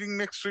be meeting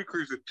next week,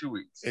 or is it 2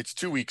 weeks? It's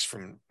 2 weeks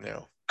from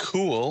now.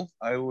 Cool.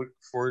 I look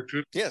forward to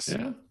it. Yes.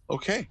 Yeah.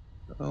 Okay.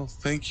 Well,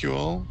 thank you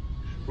all.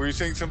 Were you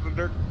saying something,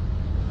 Dirk?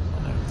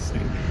 I would say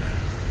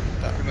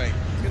Good night.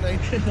 Good night.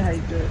 Good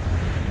night, Dirk.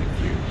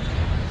 thank you.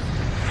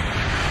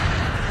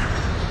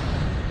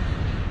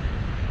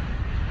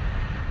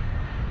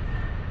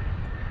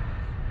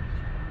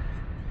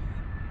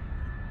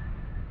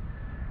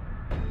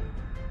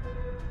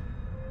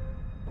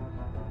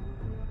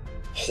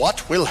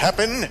 What will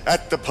happen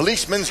at the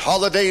policeman's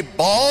holiday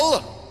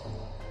ball?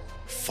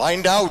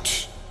 Find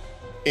out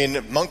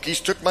in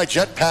Monkeys Took My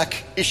Jetpack,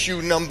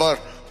 issue number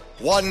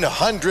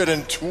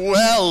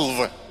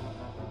 112.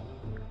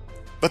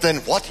 But then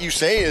what you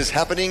say is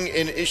happening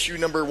in issue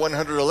number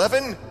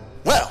 111?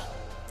 Well,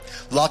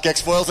 lock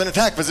X-Foils in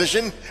attack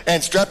position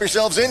and strap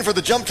yourselves in for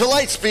the jump to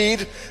light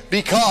speed,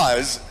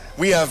 because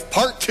we have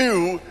part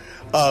 2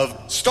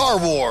 of Star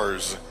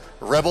Wars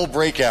Rebel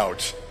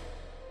Breakout.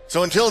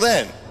 So until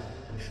then,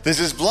 This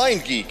is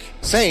Blind Geek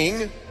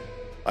saying,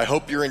 I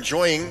hope you're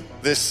enjoying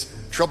this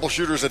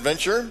troubleshooter's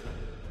adventure,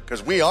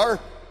 because we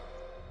are,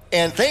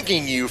 and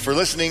thanking you for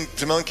listening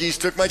to Monkeys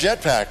Took My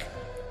Jetpack.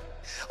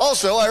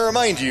 Also, I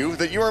remind you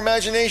that your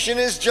imagination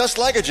is just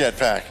like a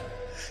jetpack.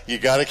 You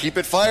gotta keep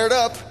it fired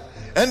up,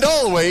 and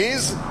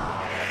always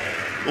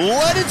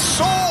let it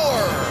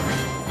soar!